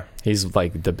 Really, yeah. he's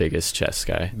like the biggest chess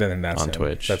guy. Then that's on him.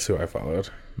 Twitch. That's who I followed.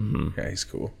 Mhm. Yeah, he's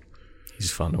cool.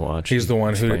 He's fun to watch. He's the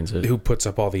one explains it. who puts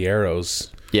up all the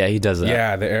arrows. Yeah, he does that.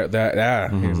 Yeah,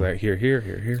 he's like here, here,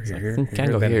 here, here, here, here.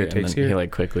 Can't go then here. He And takes then here. he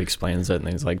like quickly explains it, and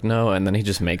he's like, no, and then he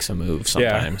just makes a move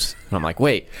sometimes. And I'm like,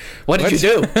 wait, what did you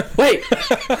do? Wait.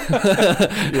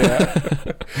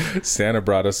 Yeah. Santa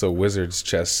brought us a Wizards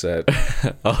chess set.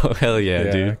 Oh hell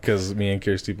yeah, dude. Because me and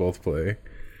Kirsty both play.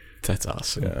 That's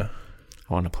awesome. Yeah.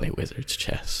 I want to play Wizard's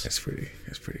chess. It's pretty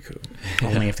cool.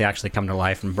 Only if they actually come to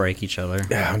life and break each other.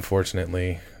 Yeah,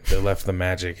 unfortunately, they left the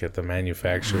magic at the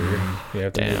manufacturer. You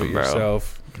have to Damn, do it bro.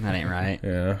 yourself. That ain't right.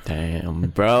 Yeah. Damn,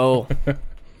 bro.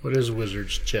 What is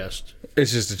Wizard's chest?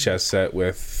 It's just a chess set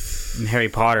with... In Harry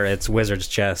Potter, it's wizard's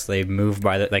chess. They move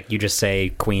by the, like, you just say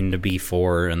queen to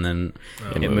b4 and then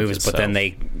it moves, but then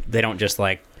they don't just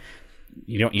like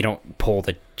you don't pull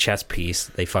the chess piece.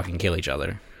 They fucking kill each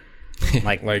other.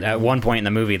 Like at one point in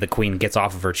the movie, the queen gets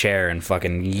off of her chair and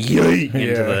fucking yeet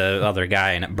into the other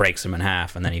guy, and it breaks him in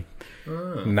half. And then he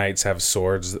Knights have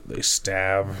swords that they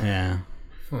stab. yeah.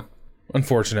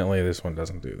 Unfortunately, this one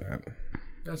doesn't do that.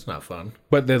 That's not fun.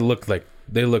 But they look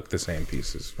the same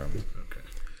pieces from.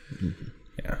 Okay.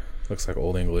 Yeah, looks like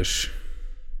old English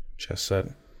chess set.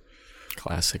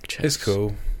 Classic chess. It's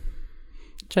cool.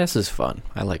 Chess is fun.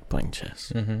 I like playing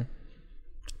chess. Mm-hmm.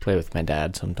 Play with my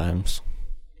dad sometimes.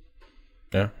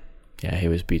 Yeah. Yeah, he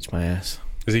always beats my ass.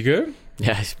 Is he good?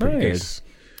 Yeah, he's pretty Nice.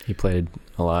 good. He played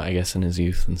a lot, I guess, in his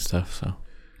youth and stuff. So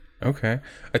Okay.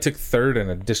 I took third in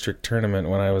a district tournament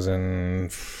when I was in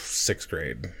 6th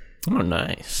grade. oh,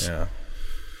 nice. Yeah.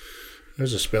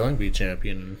 There's a spelling bee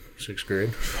champion in 6th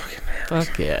grade.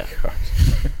 Fuck yeah.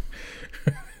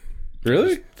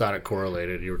 Really? Thought it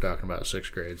correlated. You were talking about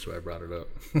 6th grade, so I brought it up.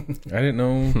 I didn't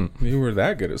know you were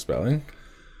that good at spelling.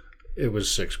 It was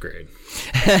 6th grade.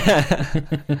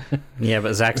 Yeah,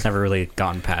 but Zach's never really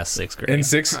gone past 6th grade. In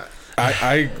 6th,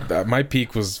 I my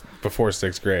peak was before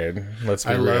 6th grade. Let's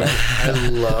be real. I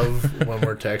love when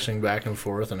we're texting back and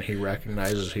forth and he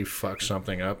recognizes he fucked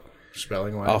something up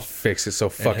spelling wise. I'll fix it so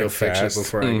and fucking he'll fix fast. it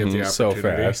before I get the opportunity. So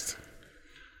fast.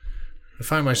 I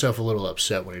find myself a little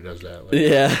upset when he does that. Like,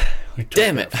 Yeah. "You took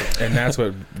Damn that it." from me." And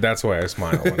that's why I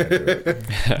smile when I do it.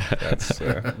 That's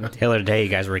The other day, you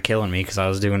guys were killing me because I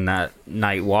was doing that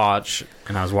night watch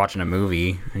and I was watching a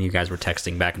movie and you guys were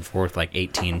texting back and forth like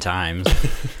 18 times.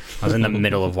 I was in the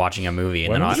middle of watching a movie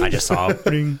and then I just saw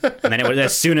bling, and then it would,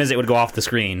 as soon as it would go off the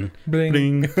screen,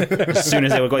 bling. as soon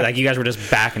as it would go, like you guys were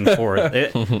just back and forth.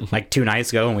 Like 2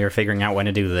 nights ago, and we were figuring out when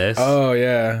to do this. Oh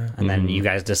yeah. And then you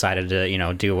guys decided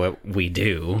to, do what we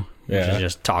do, which Yeah. is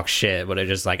just talk shit. But it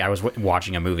just like I was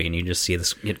watching a movie, and you just see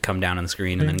it come down on the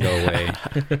screen and then go away.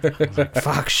 I was like,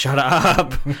 "Fuck, shut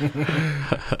up!"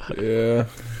 Yeah.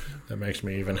 That makes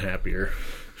me even happier.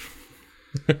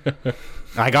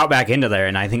 I got back into there,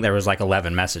 and I think there was like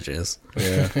 11 messages.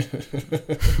 Yeah.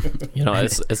 You know,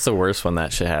 it's the worst when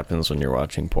that shit happens when you're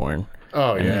watching porn.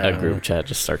 Oh, And yeah. a group chat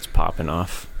just starts popping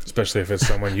off. Especially if it's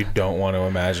someone you don't want to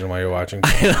imagine while you're watching.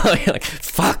 like,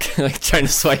 fuck. Like, trying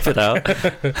to swipe it out.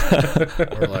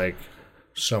 Or like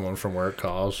someone from work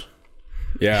calls.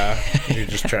 Yeah. You're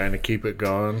just trying to keep it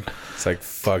going. It's like,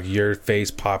 fuck, your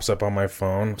face pops up on my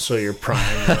phone. So you're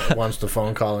primed. Once the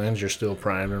phone call ends, you're still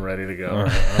primed and ready to go.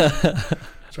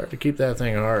 It's hard to keep that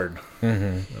thing hard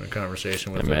in a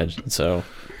conversation with Imagine. So,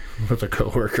 with a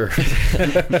coworker.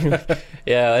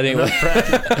 yeah, anyway.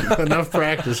 Enough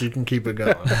practice, you can keep it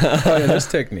going. Oh, yeah, this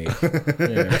technique.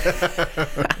 Yeah.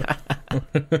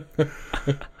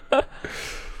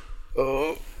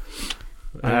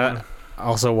 I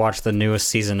also watched the newest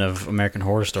season of American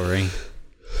Horror Story.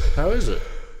 How is it?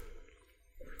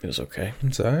 It was okay.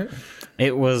 It's all right.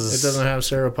 It was. It doesn't have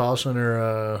Sarah Paulson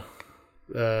or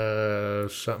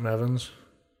something Evans.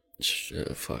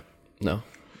 Fuck. No.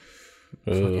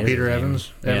 Peter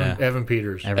Evans? Yeah. Evan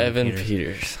Peters. Evan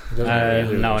Peters. It doesn't have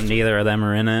either of no, those two. neither of them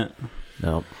are in it.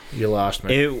 Nope. You lost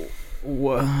me.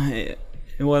 It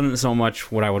wasn't so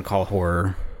much what I would call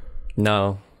horror.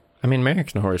 No. I mean,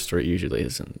 American Horror Story usually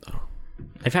isn't, though.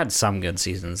 They've had some good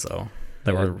seasons though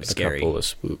that were A scary, couple of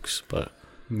spooks, but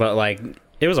but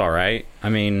it was all right. I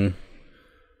mean,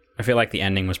 I feel like the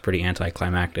ending was pretty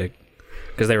anticlimactic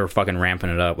because they were fucking ramping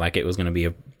it up like it was gonna be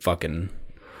a fucking.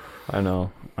 I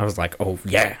know. I was like, oh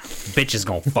yeah, bitch is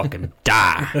gonna fucking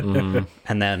die,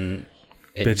 and then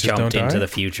it Bitches jumped don't into die? the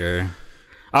future.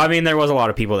 I mean, there was a lot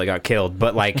of people that got killed,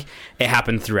 but it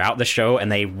happened throughout the show,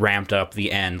 and they ramped up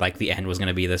the end. Like the end was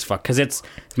gonna be this because it's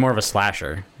more of a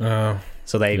slasher.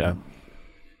 So they,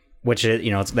 which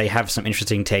is, they have some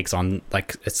interesting takes on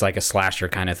it's like a slasher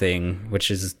kind of thing,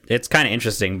 it's kind of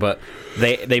interesting, but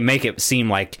they make it seem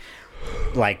like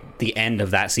the end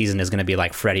of that season is going to be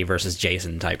like Freddy versus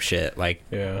Jason type shit,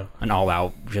 an all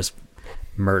out just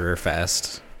murder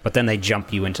fest. But then they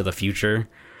jump you into the future,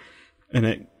 and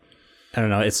I don't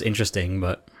know, it's interesting,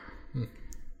 but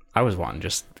I was wanting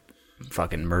just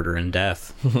fucking murder and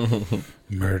death.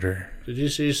 Murder. Did you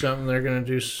see something they're going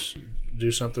to do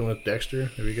something with Dexter?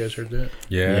 Have you guys heard that?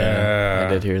 Yeah.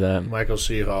 I did hear that. Michael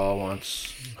C. Hall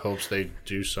hopes they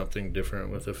do something different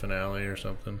with the finale or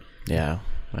something. Yeah.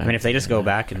 I mean, if they just go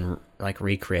back and like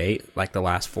recreate like the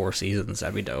last 4 seasons,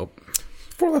 that'd be dope.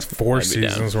 The last 4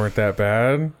 seasons weren't that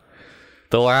bad.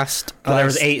 The last, There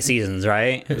was 8 seasons,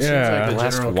 right? Yeah, the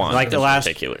last one, Like the is last-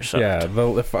 ridiculous. yeah.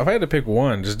 If I had to pick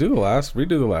one, just do the last. Redo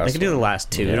the last. They could do the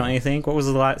last 2, don't you think? What was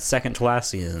the second to last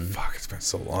season? Fuck, it's been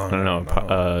so long. I don't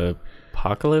know.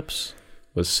 Apocalypse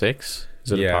was 6.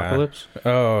 Is it Apocalypse?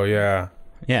 Oh yeah.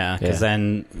 Yeah, because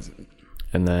then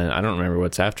And then I don't remember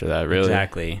what's after that, really.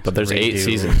 exactly. But there's 8 Redo-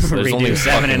 seasons. There's redo only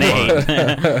 7 and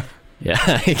 8. Yeah,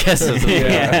 I guess.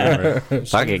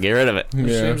 Fuck it, get rid of it. It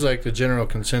Yeah. seems like the general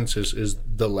consensus is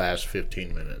the last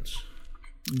 15 minutes.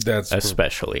 That's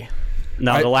Especially.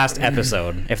 No, the last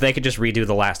episode. If they could just redo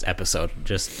the last episode,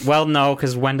 no,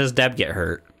 because when does Deb get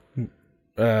hurt?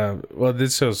 well,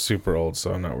 this show's super old,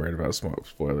 so I'm not worried about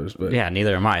spoilers. But Yeah,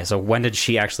 neither am I. So when did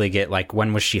she actually get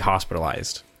when was she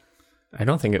hospitalized? I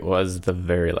don't think it was the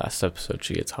very last episode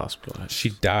she gets hospitalized. she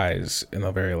dies in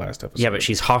the very last episode. Yeah, but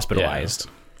she's hospitalized.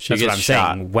 She That's what gets I'm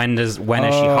shot. saying. When is she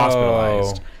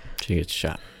hospitalized? She gets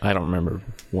shot. I don't remember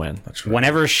when. That's right.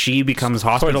 Whenever she becomes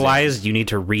hospitalized, you need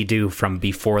to redo from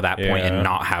before that point Yeah. and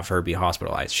not have her be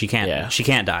hospitalized. She can't. Yeah. She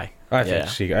can't die. I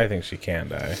think she can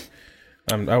die.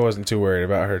 I wasn't too worried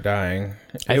about her dying.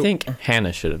 I think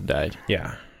Hannah should have died.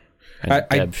 Yeah. And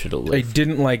Deb should have I lived.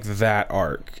 didn't like that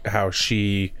arc. How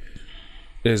she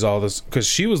is all this because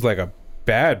she was like a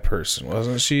bad person,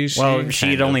 wasn't she? Well, she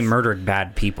had kind only of. murdered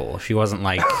bad people. She wasn't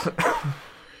like.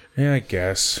 Yeah, I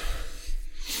guess.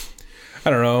 I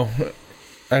don't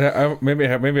know. Maybe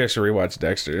I should rewatch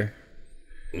Dexter.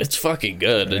 It's fucking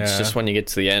good. It's Yeah. just when you get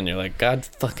to the end, you're like, God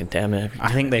fucking damn it.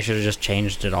 I think they should have just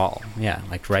changed it all. Yeah,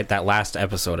 like right that last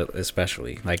episode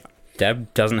especially. Like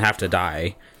Deb doesn't have to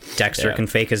die. Dexter Yeah. can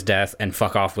fake his death and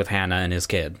fuck off with Hannah and his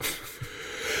kid.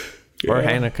 Or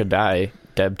Hannah could die.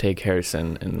 Deb take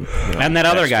Harrison, and And that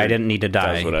other guy Dexter didn't need to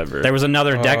die. does whatever. There was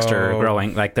another Dexter Oh.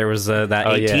 growing. Like there was that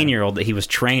Oh, yeah. 18-year-old that he was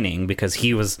training because he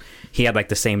had like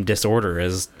the same disorder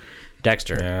as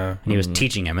Dexter. Yeah. And he was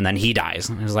teaching him, and then he dies.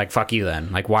 And it was like, fuck you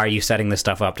then. Like, why are you setting this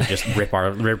stuff up to just rip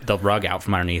the rug out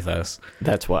from underneath us?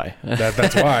 That's why.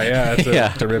 That's why. Yeah, Yeah.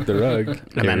 to rip the rug.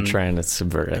 They were trying to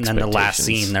subvert And expectations. then the last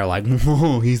scene, they're like,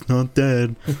 "No, he's not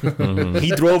dead. He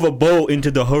drove a boat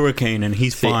into the hurricane, and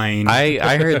he's fine."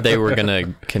 I heard they were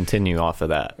gonna continue off of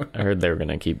that. I heard they were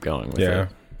gonna keep going with Yeah.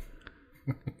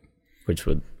 it, which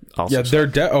would also Yeah,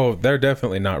 they're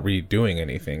definitely not redoing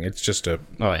anything. It's just a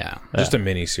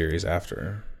mini series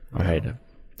after. right.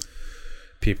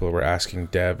 People were asking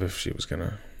Deb if she was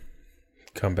gonna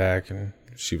come back, and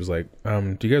she was like,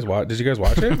 "Do you guys watch? Did you guys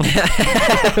watch it?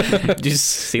 Did you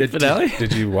see the finale?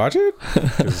 Did you watch it?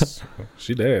 'Cause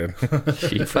she did.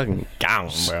 She fucking gone,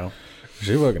 bro.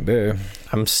 She fucking did.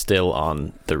 I'm still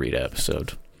on the Rita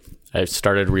episode. I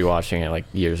started rewatching it like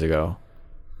years ago,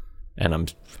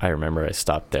 and I remember I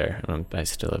stopped there, and I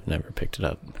still have never picked it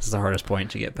up. This is the hardest point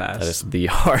to get past. That is the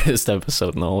hardest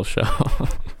episode in the whole show.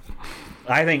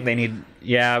 I think they need.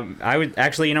 Yeah, I would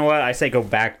actually. You know what? I say go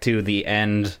back to the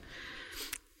end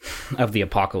of the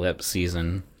Apocalypse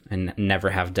season and never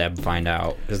have Deb find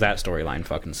out, because that storyline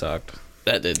fucking sucked.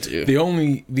 That did too. The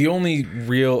only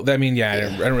real. I mean, yeah,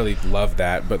 I don't really love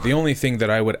that, but the only thing that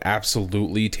I would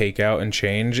absolutely take out and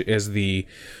change is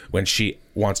when she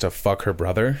wants to fuck her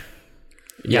brother.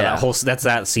 Yeah, that's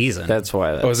that season. That's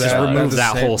why. Oh, is just that- remove that's the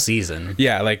that same- whole season.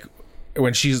 Yeah, like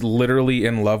when she's literally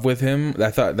in love with him.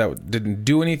 I thought that didn't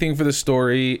do anything for the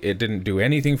story. It didn't do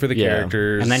anything for the Yeah.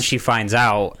 characters. And then she finds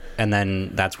out, and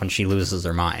then that's when she loses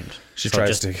her mind. She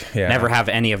tries to never have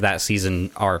any of that season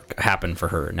arc happen for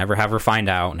her. Never have her find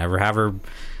out. Never have her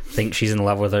think she's in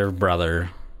love with her brother.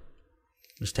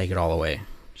 Just take it all away.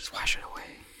 Just wash it away.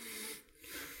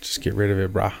 just get rid of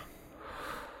it, brah.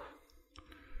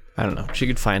 I don't know. She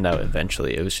could find out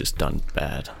eventually. It was just done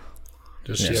bad.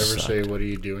 Does she Yeah, ever sucked. say, "What are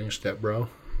you doing, step bro"?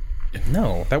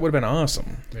 No, that would have been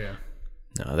awesome. Yeah.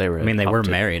 No, they were. I mean, they were up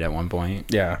to- married at one point.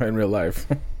 Yeah, in real life.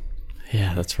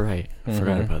 Yeah, that's right. I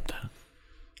forgot about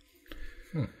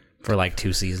that. For like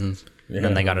 2 seasons. Yeah, And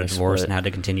then they got a they divorce split. and had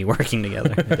to continue working together.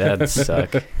 That'd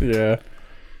suck. Yeah.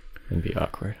 It'd be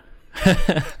awkward.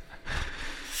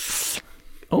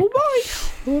 Oh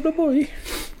boy. Oh the boy.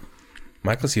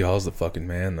 Michael C. Hall's the fucking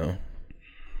man, though.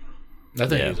 I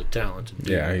think Yeah. he's a talented dude.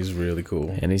 Yeah, he's really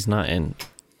cool. And he's not in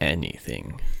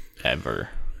anything ever.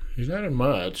 He's not in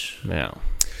much. Yeah.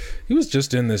 He was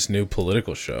just in this new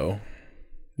political show.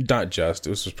 Not just.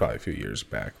 This was probably a few years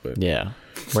back, but Yeah.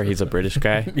 Where he's a British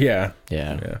guy. yeah.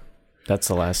 Yeah. Yeah. That's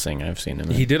the last thing I've seen him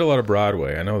in. He did a lot of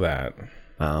Broadway. I know that.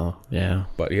 Oh, yeah.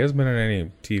 but he hasn't been in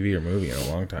any TV or movie in a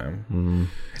long time.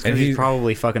 And he's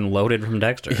probably fucking loaded from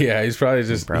Dexter. Yeah, he's probably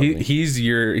just Probably.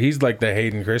 he's like the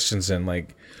Hayden Christensen.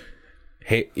 Like,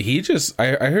 hey,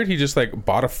 I heard he just like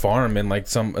bought a farm in like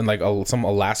some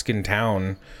Alaskan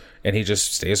town, and he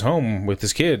just stays home with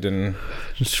his kid and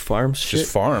Just farm shit.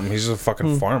 just farm. He's a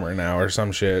fucking farmer now or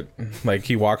some shit. Like,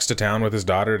 he walks to town with his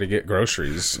daughter to get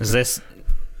groceries. Is this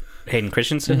Hayden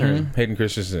Christensen? Or you Hayden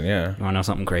Christensen, yeah. want to know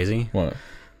something crazy? What?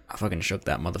 I fucking shook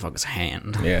that motherfucker's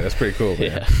hand. Yeah, that's pretty cool.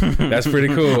 Man. That's pretty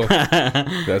cool.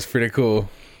 That's pretty cool.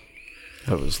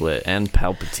 That was lit. And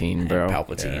Palpatine, bro.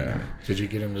 Palpatine. Yeah. Did you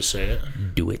get him to say it?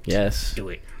 Do it. Yes. Do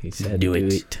it. He said Do do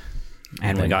it. it.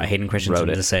 And we got Hayden Christensen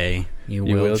wrote it. to say, you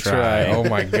You will try. Oh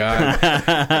my god,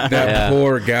 that Yeah.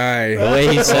 poor guy. The way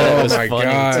he said it was my funny,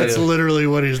 God. That's too. literally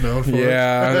what he's known for.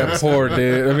 Yeah, that poor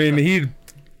dude. I mean, he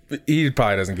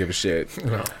probably doesn't give a shit.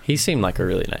 He seemed like a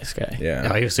really nice guy. Yeah.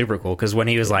 Oh, he was super cool because when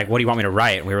he was like, "What do you want me to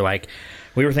write?" We were like,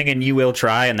 we were thinking, "You will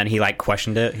try," and then he like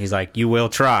questioned it. He's like, "You will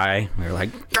try." We were like,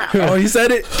 Oh, he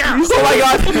said it. Oh my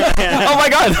god! Oh my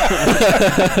god!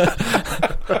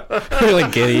 Really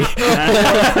giddy.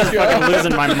 "I'm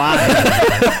losing my mind."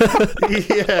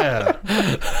 Yeah.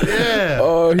 Yeah.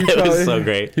 Oh, he It probably, was so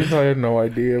great. He probably had no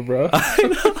idea, bro.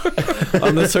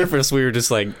 On the surface, we were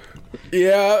just like,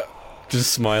 Yeah.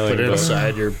 just smiling. But bro.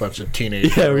 inside, you're a bunch of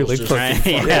teenage Yeah, we're girls like just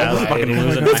fucking- yeah, I was fucking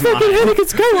losing my mind. Anakin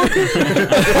Skywalker.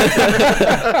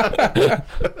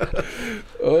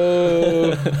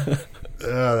 Oh.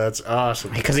 Oh, that's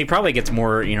awesome. Because he probably gets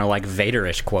more, like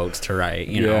Vader-ish quotes to write.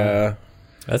 You know, Yeah.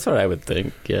 That's what I would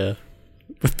think. Yeah,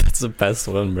 but that's the best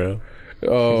one, bro.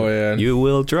 Oh man. You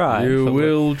will try. You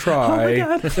will try. Oh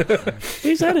my god!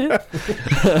 He said it.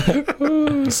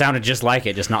 it sounded just like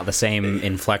it, just not the same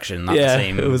inflection, not the Yeah,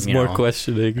 same. it was you more know.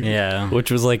 questioning. Yeah. Which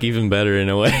was like even better in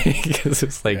a way because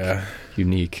it's like Yeah.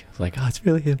 unique. It's like, oh, it's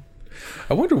really him.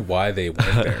 I wonder why they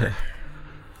went there.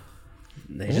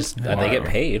 They they get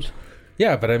paid.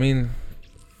 Yeah, but I mean,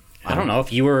 I don't know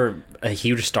if you were a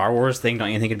huge Star Wars thing. Don't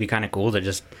you think it'd be kind of cool to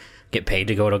just get paid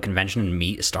to go to a convention and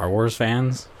meet Star Wars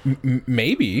fans?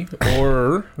 maybe,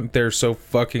 or they're so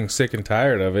fucking sick and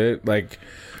tired of it. Like,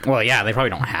 Well, yeah, they probably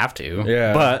don't have to.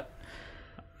 Yeah. But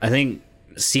I think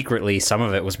secretly some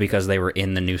of it was because they were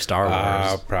in the new Star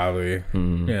Wars. probably.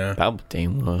 Yeah.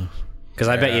 Palpatine was. Because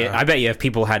I bet you, if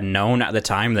people had known at the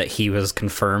time that he was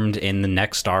confirmed in the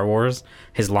next Star Wars,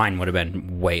 his line would have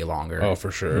been way longer. Oh,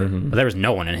 for sure. But there was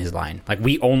no one in his line. Like,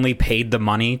 we only paid the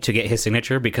money to get his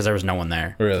signature because there was no one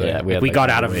there. Really? Yeah, We, had, like, got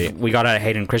no out of wait. we got out of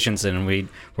Hayden Christensen and we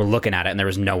were looking at it and there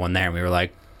was no one there and we were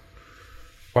like,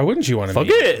 Why wouldn't you want to Fuck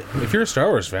meet it. him? If you're a Star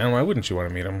Wars fan, why wouldn't you want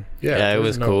to meet him? Yeah, Yeah, it there's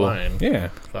was no cool. line. Yeah.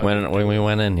 When we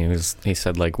went in, he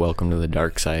said like "Welcome to the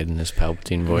dark side" in his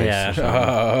Palpatine voice. Yeah.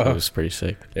 So it was pretty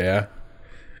sick. Yeah.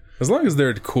 As long as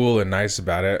they're cool and nice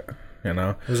about it, you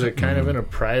know? Was it kind of in a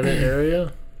private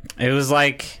area? it was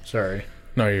like Sorry.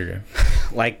 No, you're good.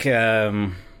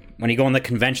 when you go in the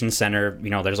convention center,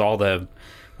 there's all the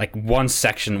like one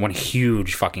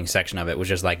huge fucking section of it was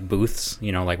just like booths,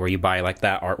 like where you buy like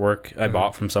that artwork I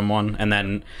bought from someone, and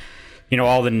then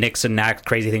all the nicks and knacks,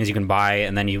 crazy things you can buy,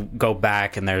 and then you go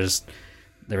back and there was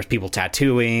people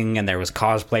tattooing, and there was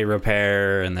cosplay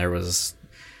repair, and there was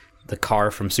the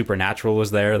car from Supernatural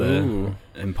was there, the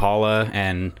Impala,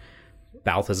 and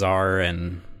Balthazar,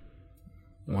 and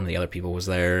one of the other people was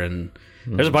there, and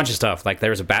there's a bunch of stuff. Like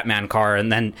there was a Batman car,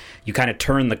 and then you kind of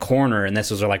turn the corner, and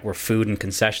this was like where food and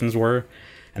concessions were,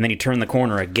 and then you turn the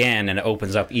corner again, and it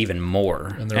opens up even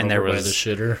more. And there was the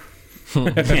shitter.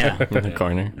 yeah, In the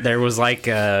corner. there was like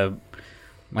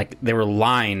they were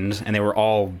lined, and they were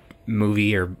all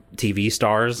movie or TV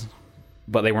stars,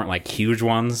 but they weren't like huge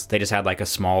ones. They just had like a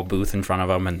small booth in front of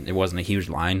them, and it wasn't a huge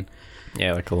line.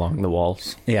 Yeah, like along the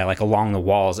walls. Yeah, like along the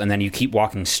walls, and then you keep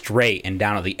walking straight, and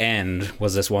down at the end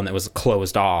was this one that was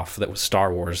closed off that was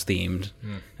Star Wars themed,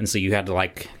 and so you had to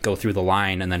like go through the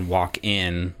line and then walk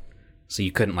in, so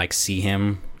you couldn't like see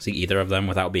either of them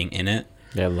without being in it.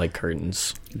 They had like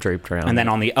curtains draped around. And then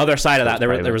on the other side of that, there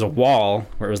private. was a wall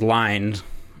where it was lined,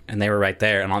 and they were right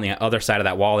there. And on the other side of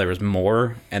that wall, there was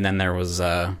more, and then there was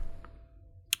a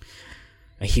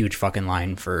huge fucking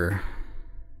line for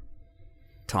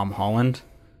Tom Holland,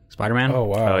 Spider-Man. Oh,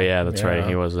 wow. Oh yeah, that's right.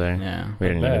 He was there. Yeah. We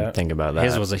didn't even bet. think about that.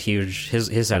 His was a huge.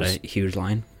 His had a huge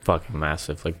line. fucking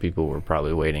massive. Like people were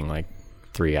probably waiting like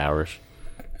 3 hours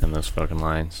in those fucking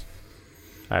lines.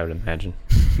 I would imagine.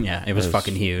 Yeah, it was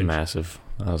fucking huge. Massive.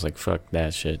 I was like, fuck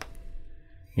that shit.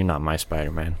 You're not my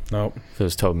Spider-Man. Nope. If it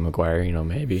was Tobey Maguire,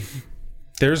 maybe.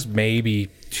 There's maybe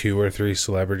 2 or 3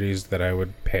 celebrities that I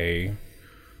would pay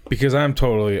because I'm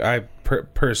totally,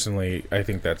 personally, I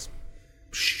think that's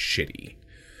shitty.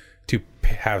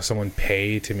 have someone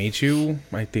pay to meet you,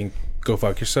 I think go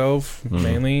fuck yourself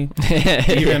mainly.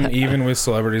 even with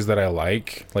celebrities that I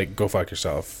like go fuck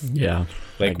yourself. Yeah.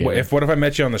 Like what if I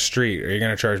met you on the street? Are you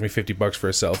gonna charge me $50 for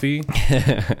a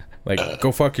selfie? Like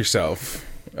go fuck yourself.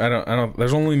 I don't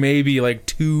there's only maybe like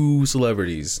 2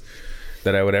 celebrities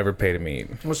that I would ever pay to meet.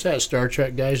 What's that Star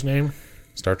Trek guy's name?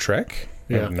 Star Trek?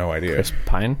 I Yeah. have no idea. Chris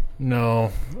Pine?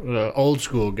 No, the old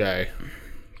school guy.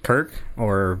 Kirk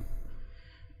or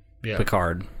Yeah,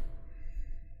 Picard?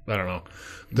 I don't know.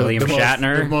 William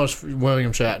Shatner? The most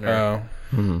William Shatner.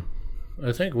 Oh.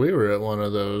 I think we were at one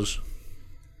of those,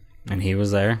 And he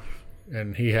was there.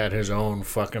 and he had his own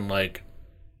fucking like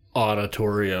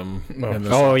auditorium. In the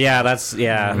Oh yeah, that's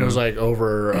yeah. It was like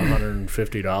over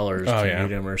 $150 Oh, to yeah.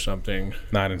 meet him or something.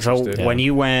 Not So interested. when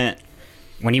you went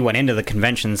into the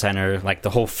convention center, like the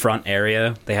whole front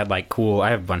area, they had like cool.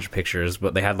 I have a bunch of pictures,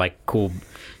 but they had like cool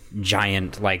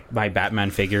giant like my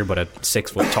Batman figure, but a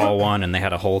 6 foot tall one, and they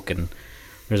had a Hulk, and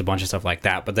there's a bunch of stuff like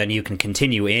that. But then you can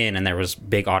continue in, and there was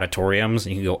big auditoriums,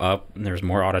 and you can go up, and there was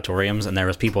more auditoriums, and there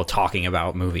was people talking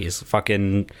about movies.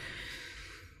 Fucking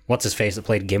what's his face that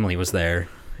played Gimli was there.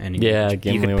 And Yeah, you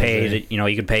Gimli could was pay, there.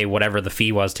 you could pay whatever the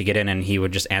fee was to get in, and he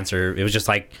would just answer. It was just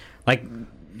like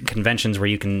conventions where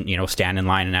you can, stand in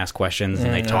line and ask questions,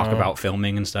 and they talk about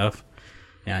filming and stuff.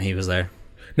 Yeah, he was there.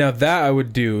 Now that I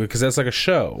would do because that's like a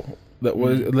show. That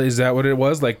was is that what it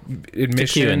was? Like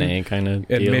admission, Q&A kind of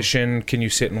deal. admission. Can you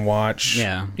sit and watch?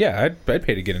 Yeah. I'd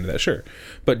pay to get into that, sure.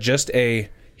 But just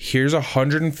here's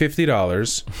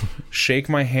 $150. Shake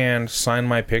my hand, sign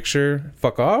my picture.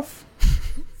 Fuck off.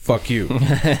 Fuck you.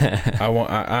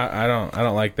 I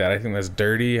don't like that. I think that's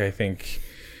dirty. I think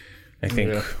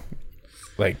Yeah.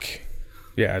 like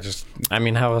just I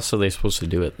mean, how else are they supposed to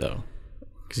do it, though?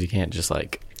 Because you can't just,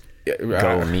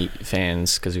 go meet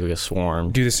fans because you get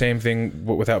swarmed. do the same thing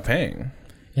without paying.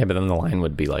 Yeah, but then the line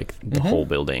would be, the whole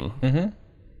building.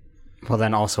 Well,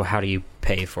 then also, how do you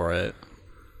pay for it?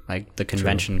 Like, the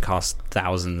convention costs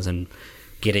thousands, and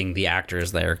getting the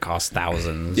actors there costs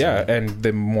thousands. Yeah, and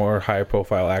the more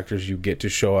high-profile actors you get to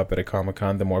show up at a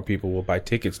Comic-Con, the more people will buy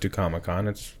tickets to Comic-Con.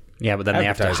 It's Yeah, but then you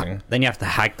advertising. have to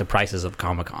hike the prices of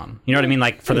Comic-Con. You know what I mean?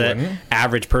 Like, for the wouldn't.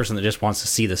 average person that just wants to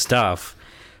see the stuff,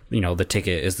 the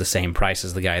ticket is the same price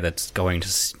as the guy that's going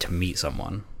to meet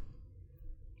someone.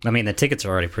 I mean, the tickets are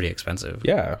already pretty expensive.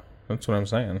 Yeah, that's what I'm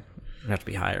saying. They have to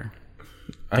be higher.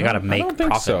 I They got to don't- I make don't think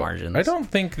profit so. margins. I don't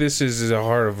think this is a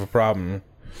hard of a problem.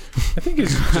 I think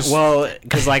it's just Well,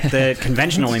 because the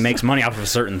convention only makes money off of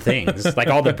certain things, like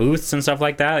all the booths and stuff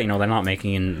like that. They're not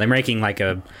making. They're making like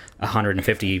a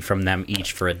 150 from them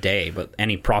each for a day, but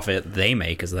any profit they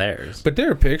make is theirs. But there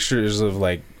are pictures of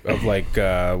what's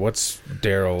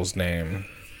Daryl's name?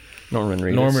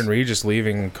 Norman Regis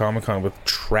leaving Comic-Con with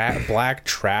black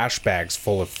trash bags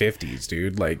full of 50s,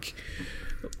 dude.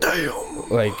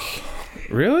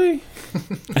 Really?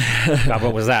 God,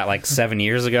 what was that? Like 7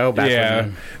 years ago? Back Yeah.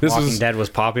 when This Walking was- Dead was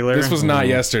popular. This was not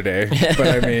yesterday, but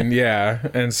I mean, yeah.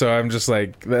 And so I'm just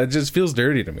that just feels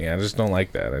dirty to me. I just don't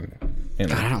like that.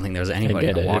 God, I don't think there was anybody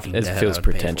get in it. Walking It Dead feels I would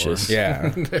pay pretentious. for.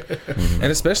 Yeah. And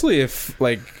especially if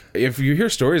you hear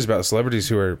stories about celebrities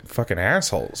who are fucking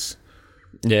assholes.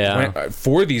 Yeah.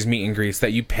 For these meet and greets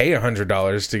that you pay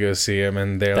 $100 to go see them,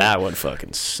 and they're That would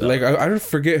fucking suck. I don't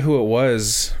forget who it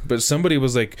was, but somebody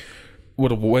was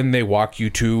when they walk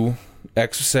you to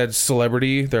X said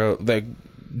celebrity, they're like,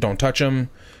 don't touch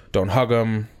them, don't hug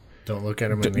them, Don't look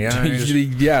at him in the eyes.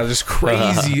 yeah, just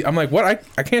crazy. I'm like, what?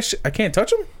 I can't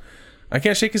touch him. I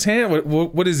can't shake his hand.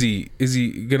 What is he? Is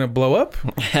he gonna blow up?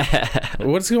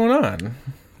 What's going on?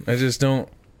 I just don't.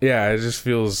 Yeah, it just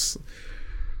feels.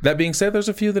 That being said, there's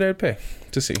a few that I'd pay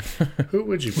to see. Who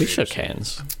would you we be? shook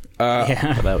hands,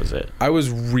 Yeah. but that was it. I was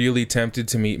really tempted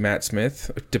to meet Matt Smith,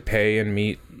 to pay and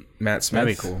meet Matt Smith.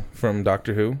 That'd be cool. From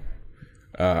Doctor Who.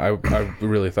 I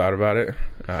really thought about it.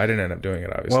 I didn't end up doing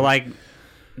it, obviously. Well,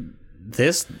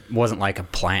 this wasn't like a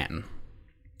plan.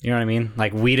 You know what I mean?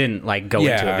 Like, we didn't go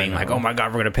Yeah, into it I being know. like, oh my God,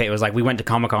 we're going to pay. It was like, we went to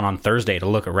Comic-Con on Thursday to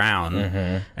look around,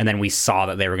 and then we saw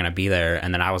that they were going to be there.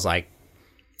 And then I was like,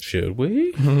 should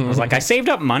we? I saved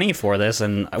up money for this,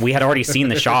 and we had already seen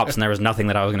the shops, and there was nothing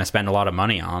that I was going to spend a lot of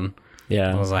money on.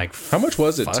 Yeah. I was like, How much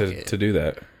was it fuck to do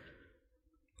that?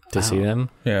 to see them?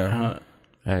 Yeah.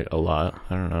 A lot.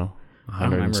 I don't know. I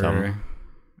don't 100 and remember.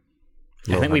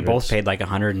 something. I think we both hundreds. paid like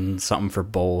 100 and something for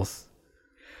both.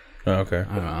 Oh, okay.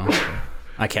 I don't know.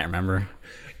 I can't remember.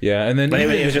 Yeah, and then But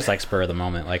it was just like spur of the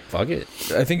moment. Like, fuck it.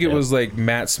 I think it was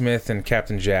Matt Smith and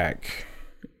Captain Jack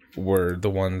were the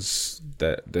ones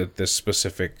that this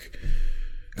specific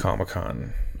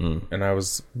Comic-Con, and I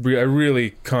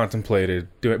really contemplated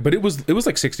doing it, but it was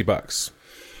like $60.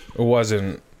 It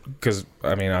wasn't because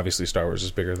I mean, obviously, Star Wars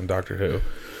is bigger than Doctor Who,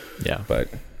 Yeah, but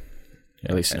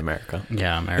at least in America.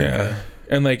 Yeah, America.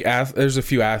 yeah. And like, there's a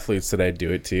few athletes that I'd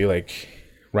do it to, like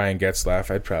Ryan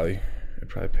Getzlaff. I'd probably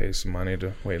pay some money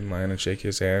to wait in line and shake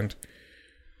his hand.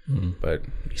 But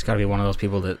He's got to be one of those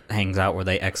people that hangs out where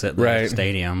they exit the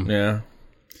stadium. yeah.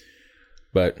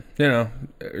 But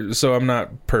so I'm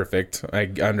not perfect. I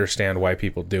understand why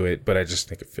people do it, but I just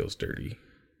think it feels dirty.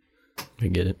 I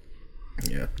get it.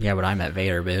 Yeah. Yeah, but I met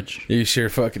Vader, bitch. You sure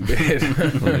fucking did.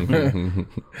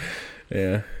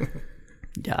 Yeah.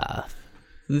 Darth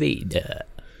Vader.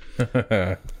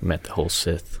 Met the whole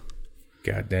Sith.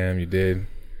 Goddamn, you did.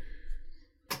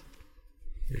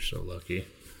 You're so lucky.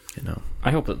 You know.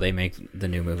 I hope that they make the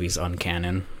new movies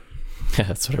uncanon. Yeah,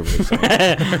 that's what everybody's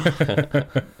saying.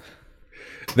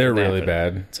 They're really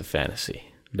bad. It's a fantasy.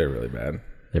 They're really bad.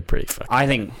 They're pretty fucking. I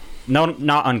think not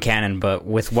uncanon, but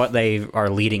with what they are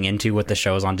leading into with the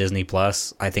shows on Disney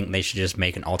Plus, I think they should just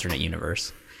make an alternate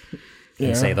universe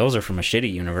and say those are from a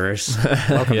shitty universe.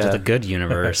 Welcome to the good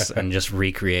universe, and just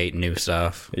recreate new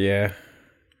stuff. Yeah.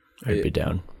 I'd be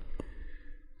down.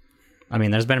 I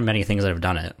mean, there's been many things that have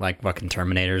done it, like fucking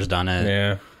Terminator's done it.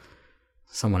 Yeah.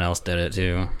 Someone else did it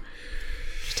too.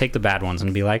 Just take the bad ones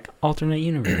and be like, alternate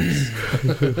universe.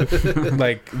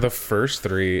 Like the first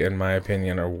three, in my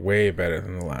opinion, are way better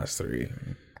than the last three.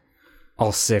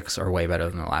 All 6 are way better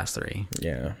than the last 3.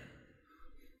 Yeah.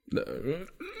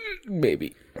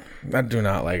 Maybe. I do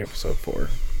not like episode 4.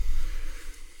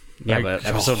 Yeah, but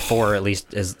episode 4 at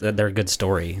least is they're a good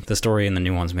story. The story in the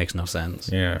new ones makes no sense.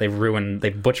 Yeah. They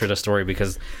butchered a story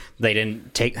because they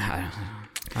didn't take.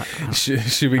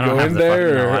 Should we go in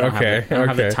there? Or? Okay. I don't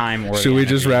have the time or Should we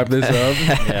just wrap this up?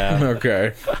 Yeah.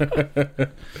 Okay.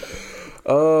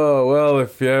 Oh, well,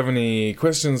 if you have any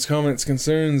questions, comments,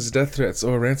 concerns, death threats,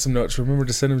 or ransom notes, remember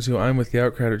to send them to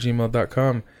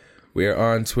imwiththeoutcrowd@gmail.com. We are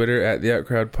on Twitter at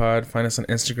 @theoutcrowdpod. Find us on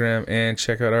Instagram and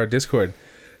check out our Discord.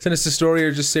 Send us a story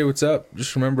or just say what's up.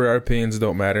 Just remember, our opinions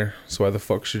don't matter. So why the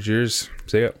fuck should yours?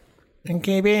 Say up.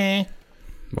 Okay,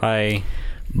 Bye.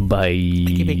 Bye.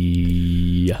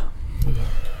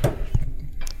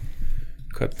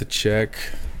 Cut the check.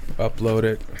 Upload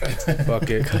it. Fuck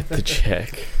it. Cut the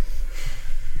check.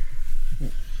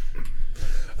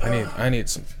 I need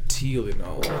some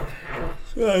Tylenol.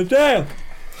 Damn.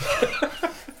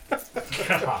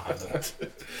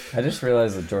 I just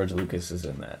realized that George Lucas is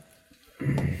in that.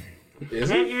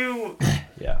 Is it? You.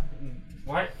 Yeah.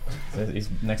 What? He's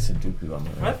next to Dooku on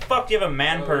the What the fuck do you have a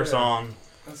man purse on?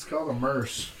 That's called a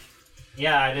Murse.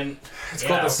 Yeah, I didn't. It's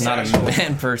called It's not a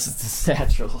man purse, it's a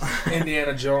satchel.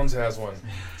 Indiana Jones has one.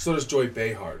 So does Joy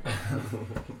Behar.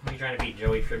 Are you trying to beat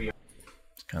Joey Trivia?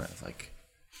 It's kind of like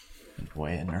a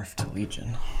way a nerf to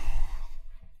Legion.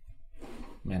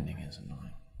 Mending is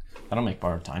annoying. That'll make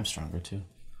borrowed time stronger too.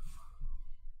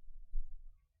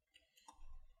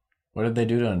 What did they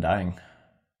do to Undying?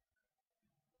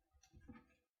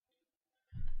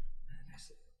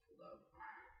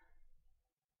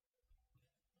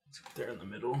 They're in the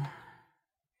middle.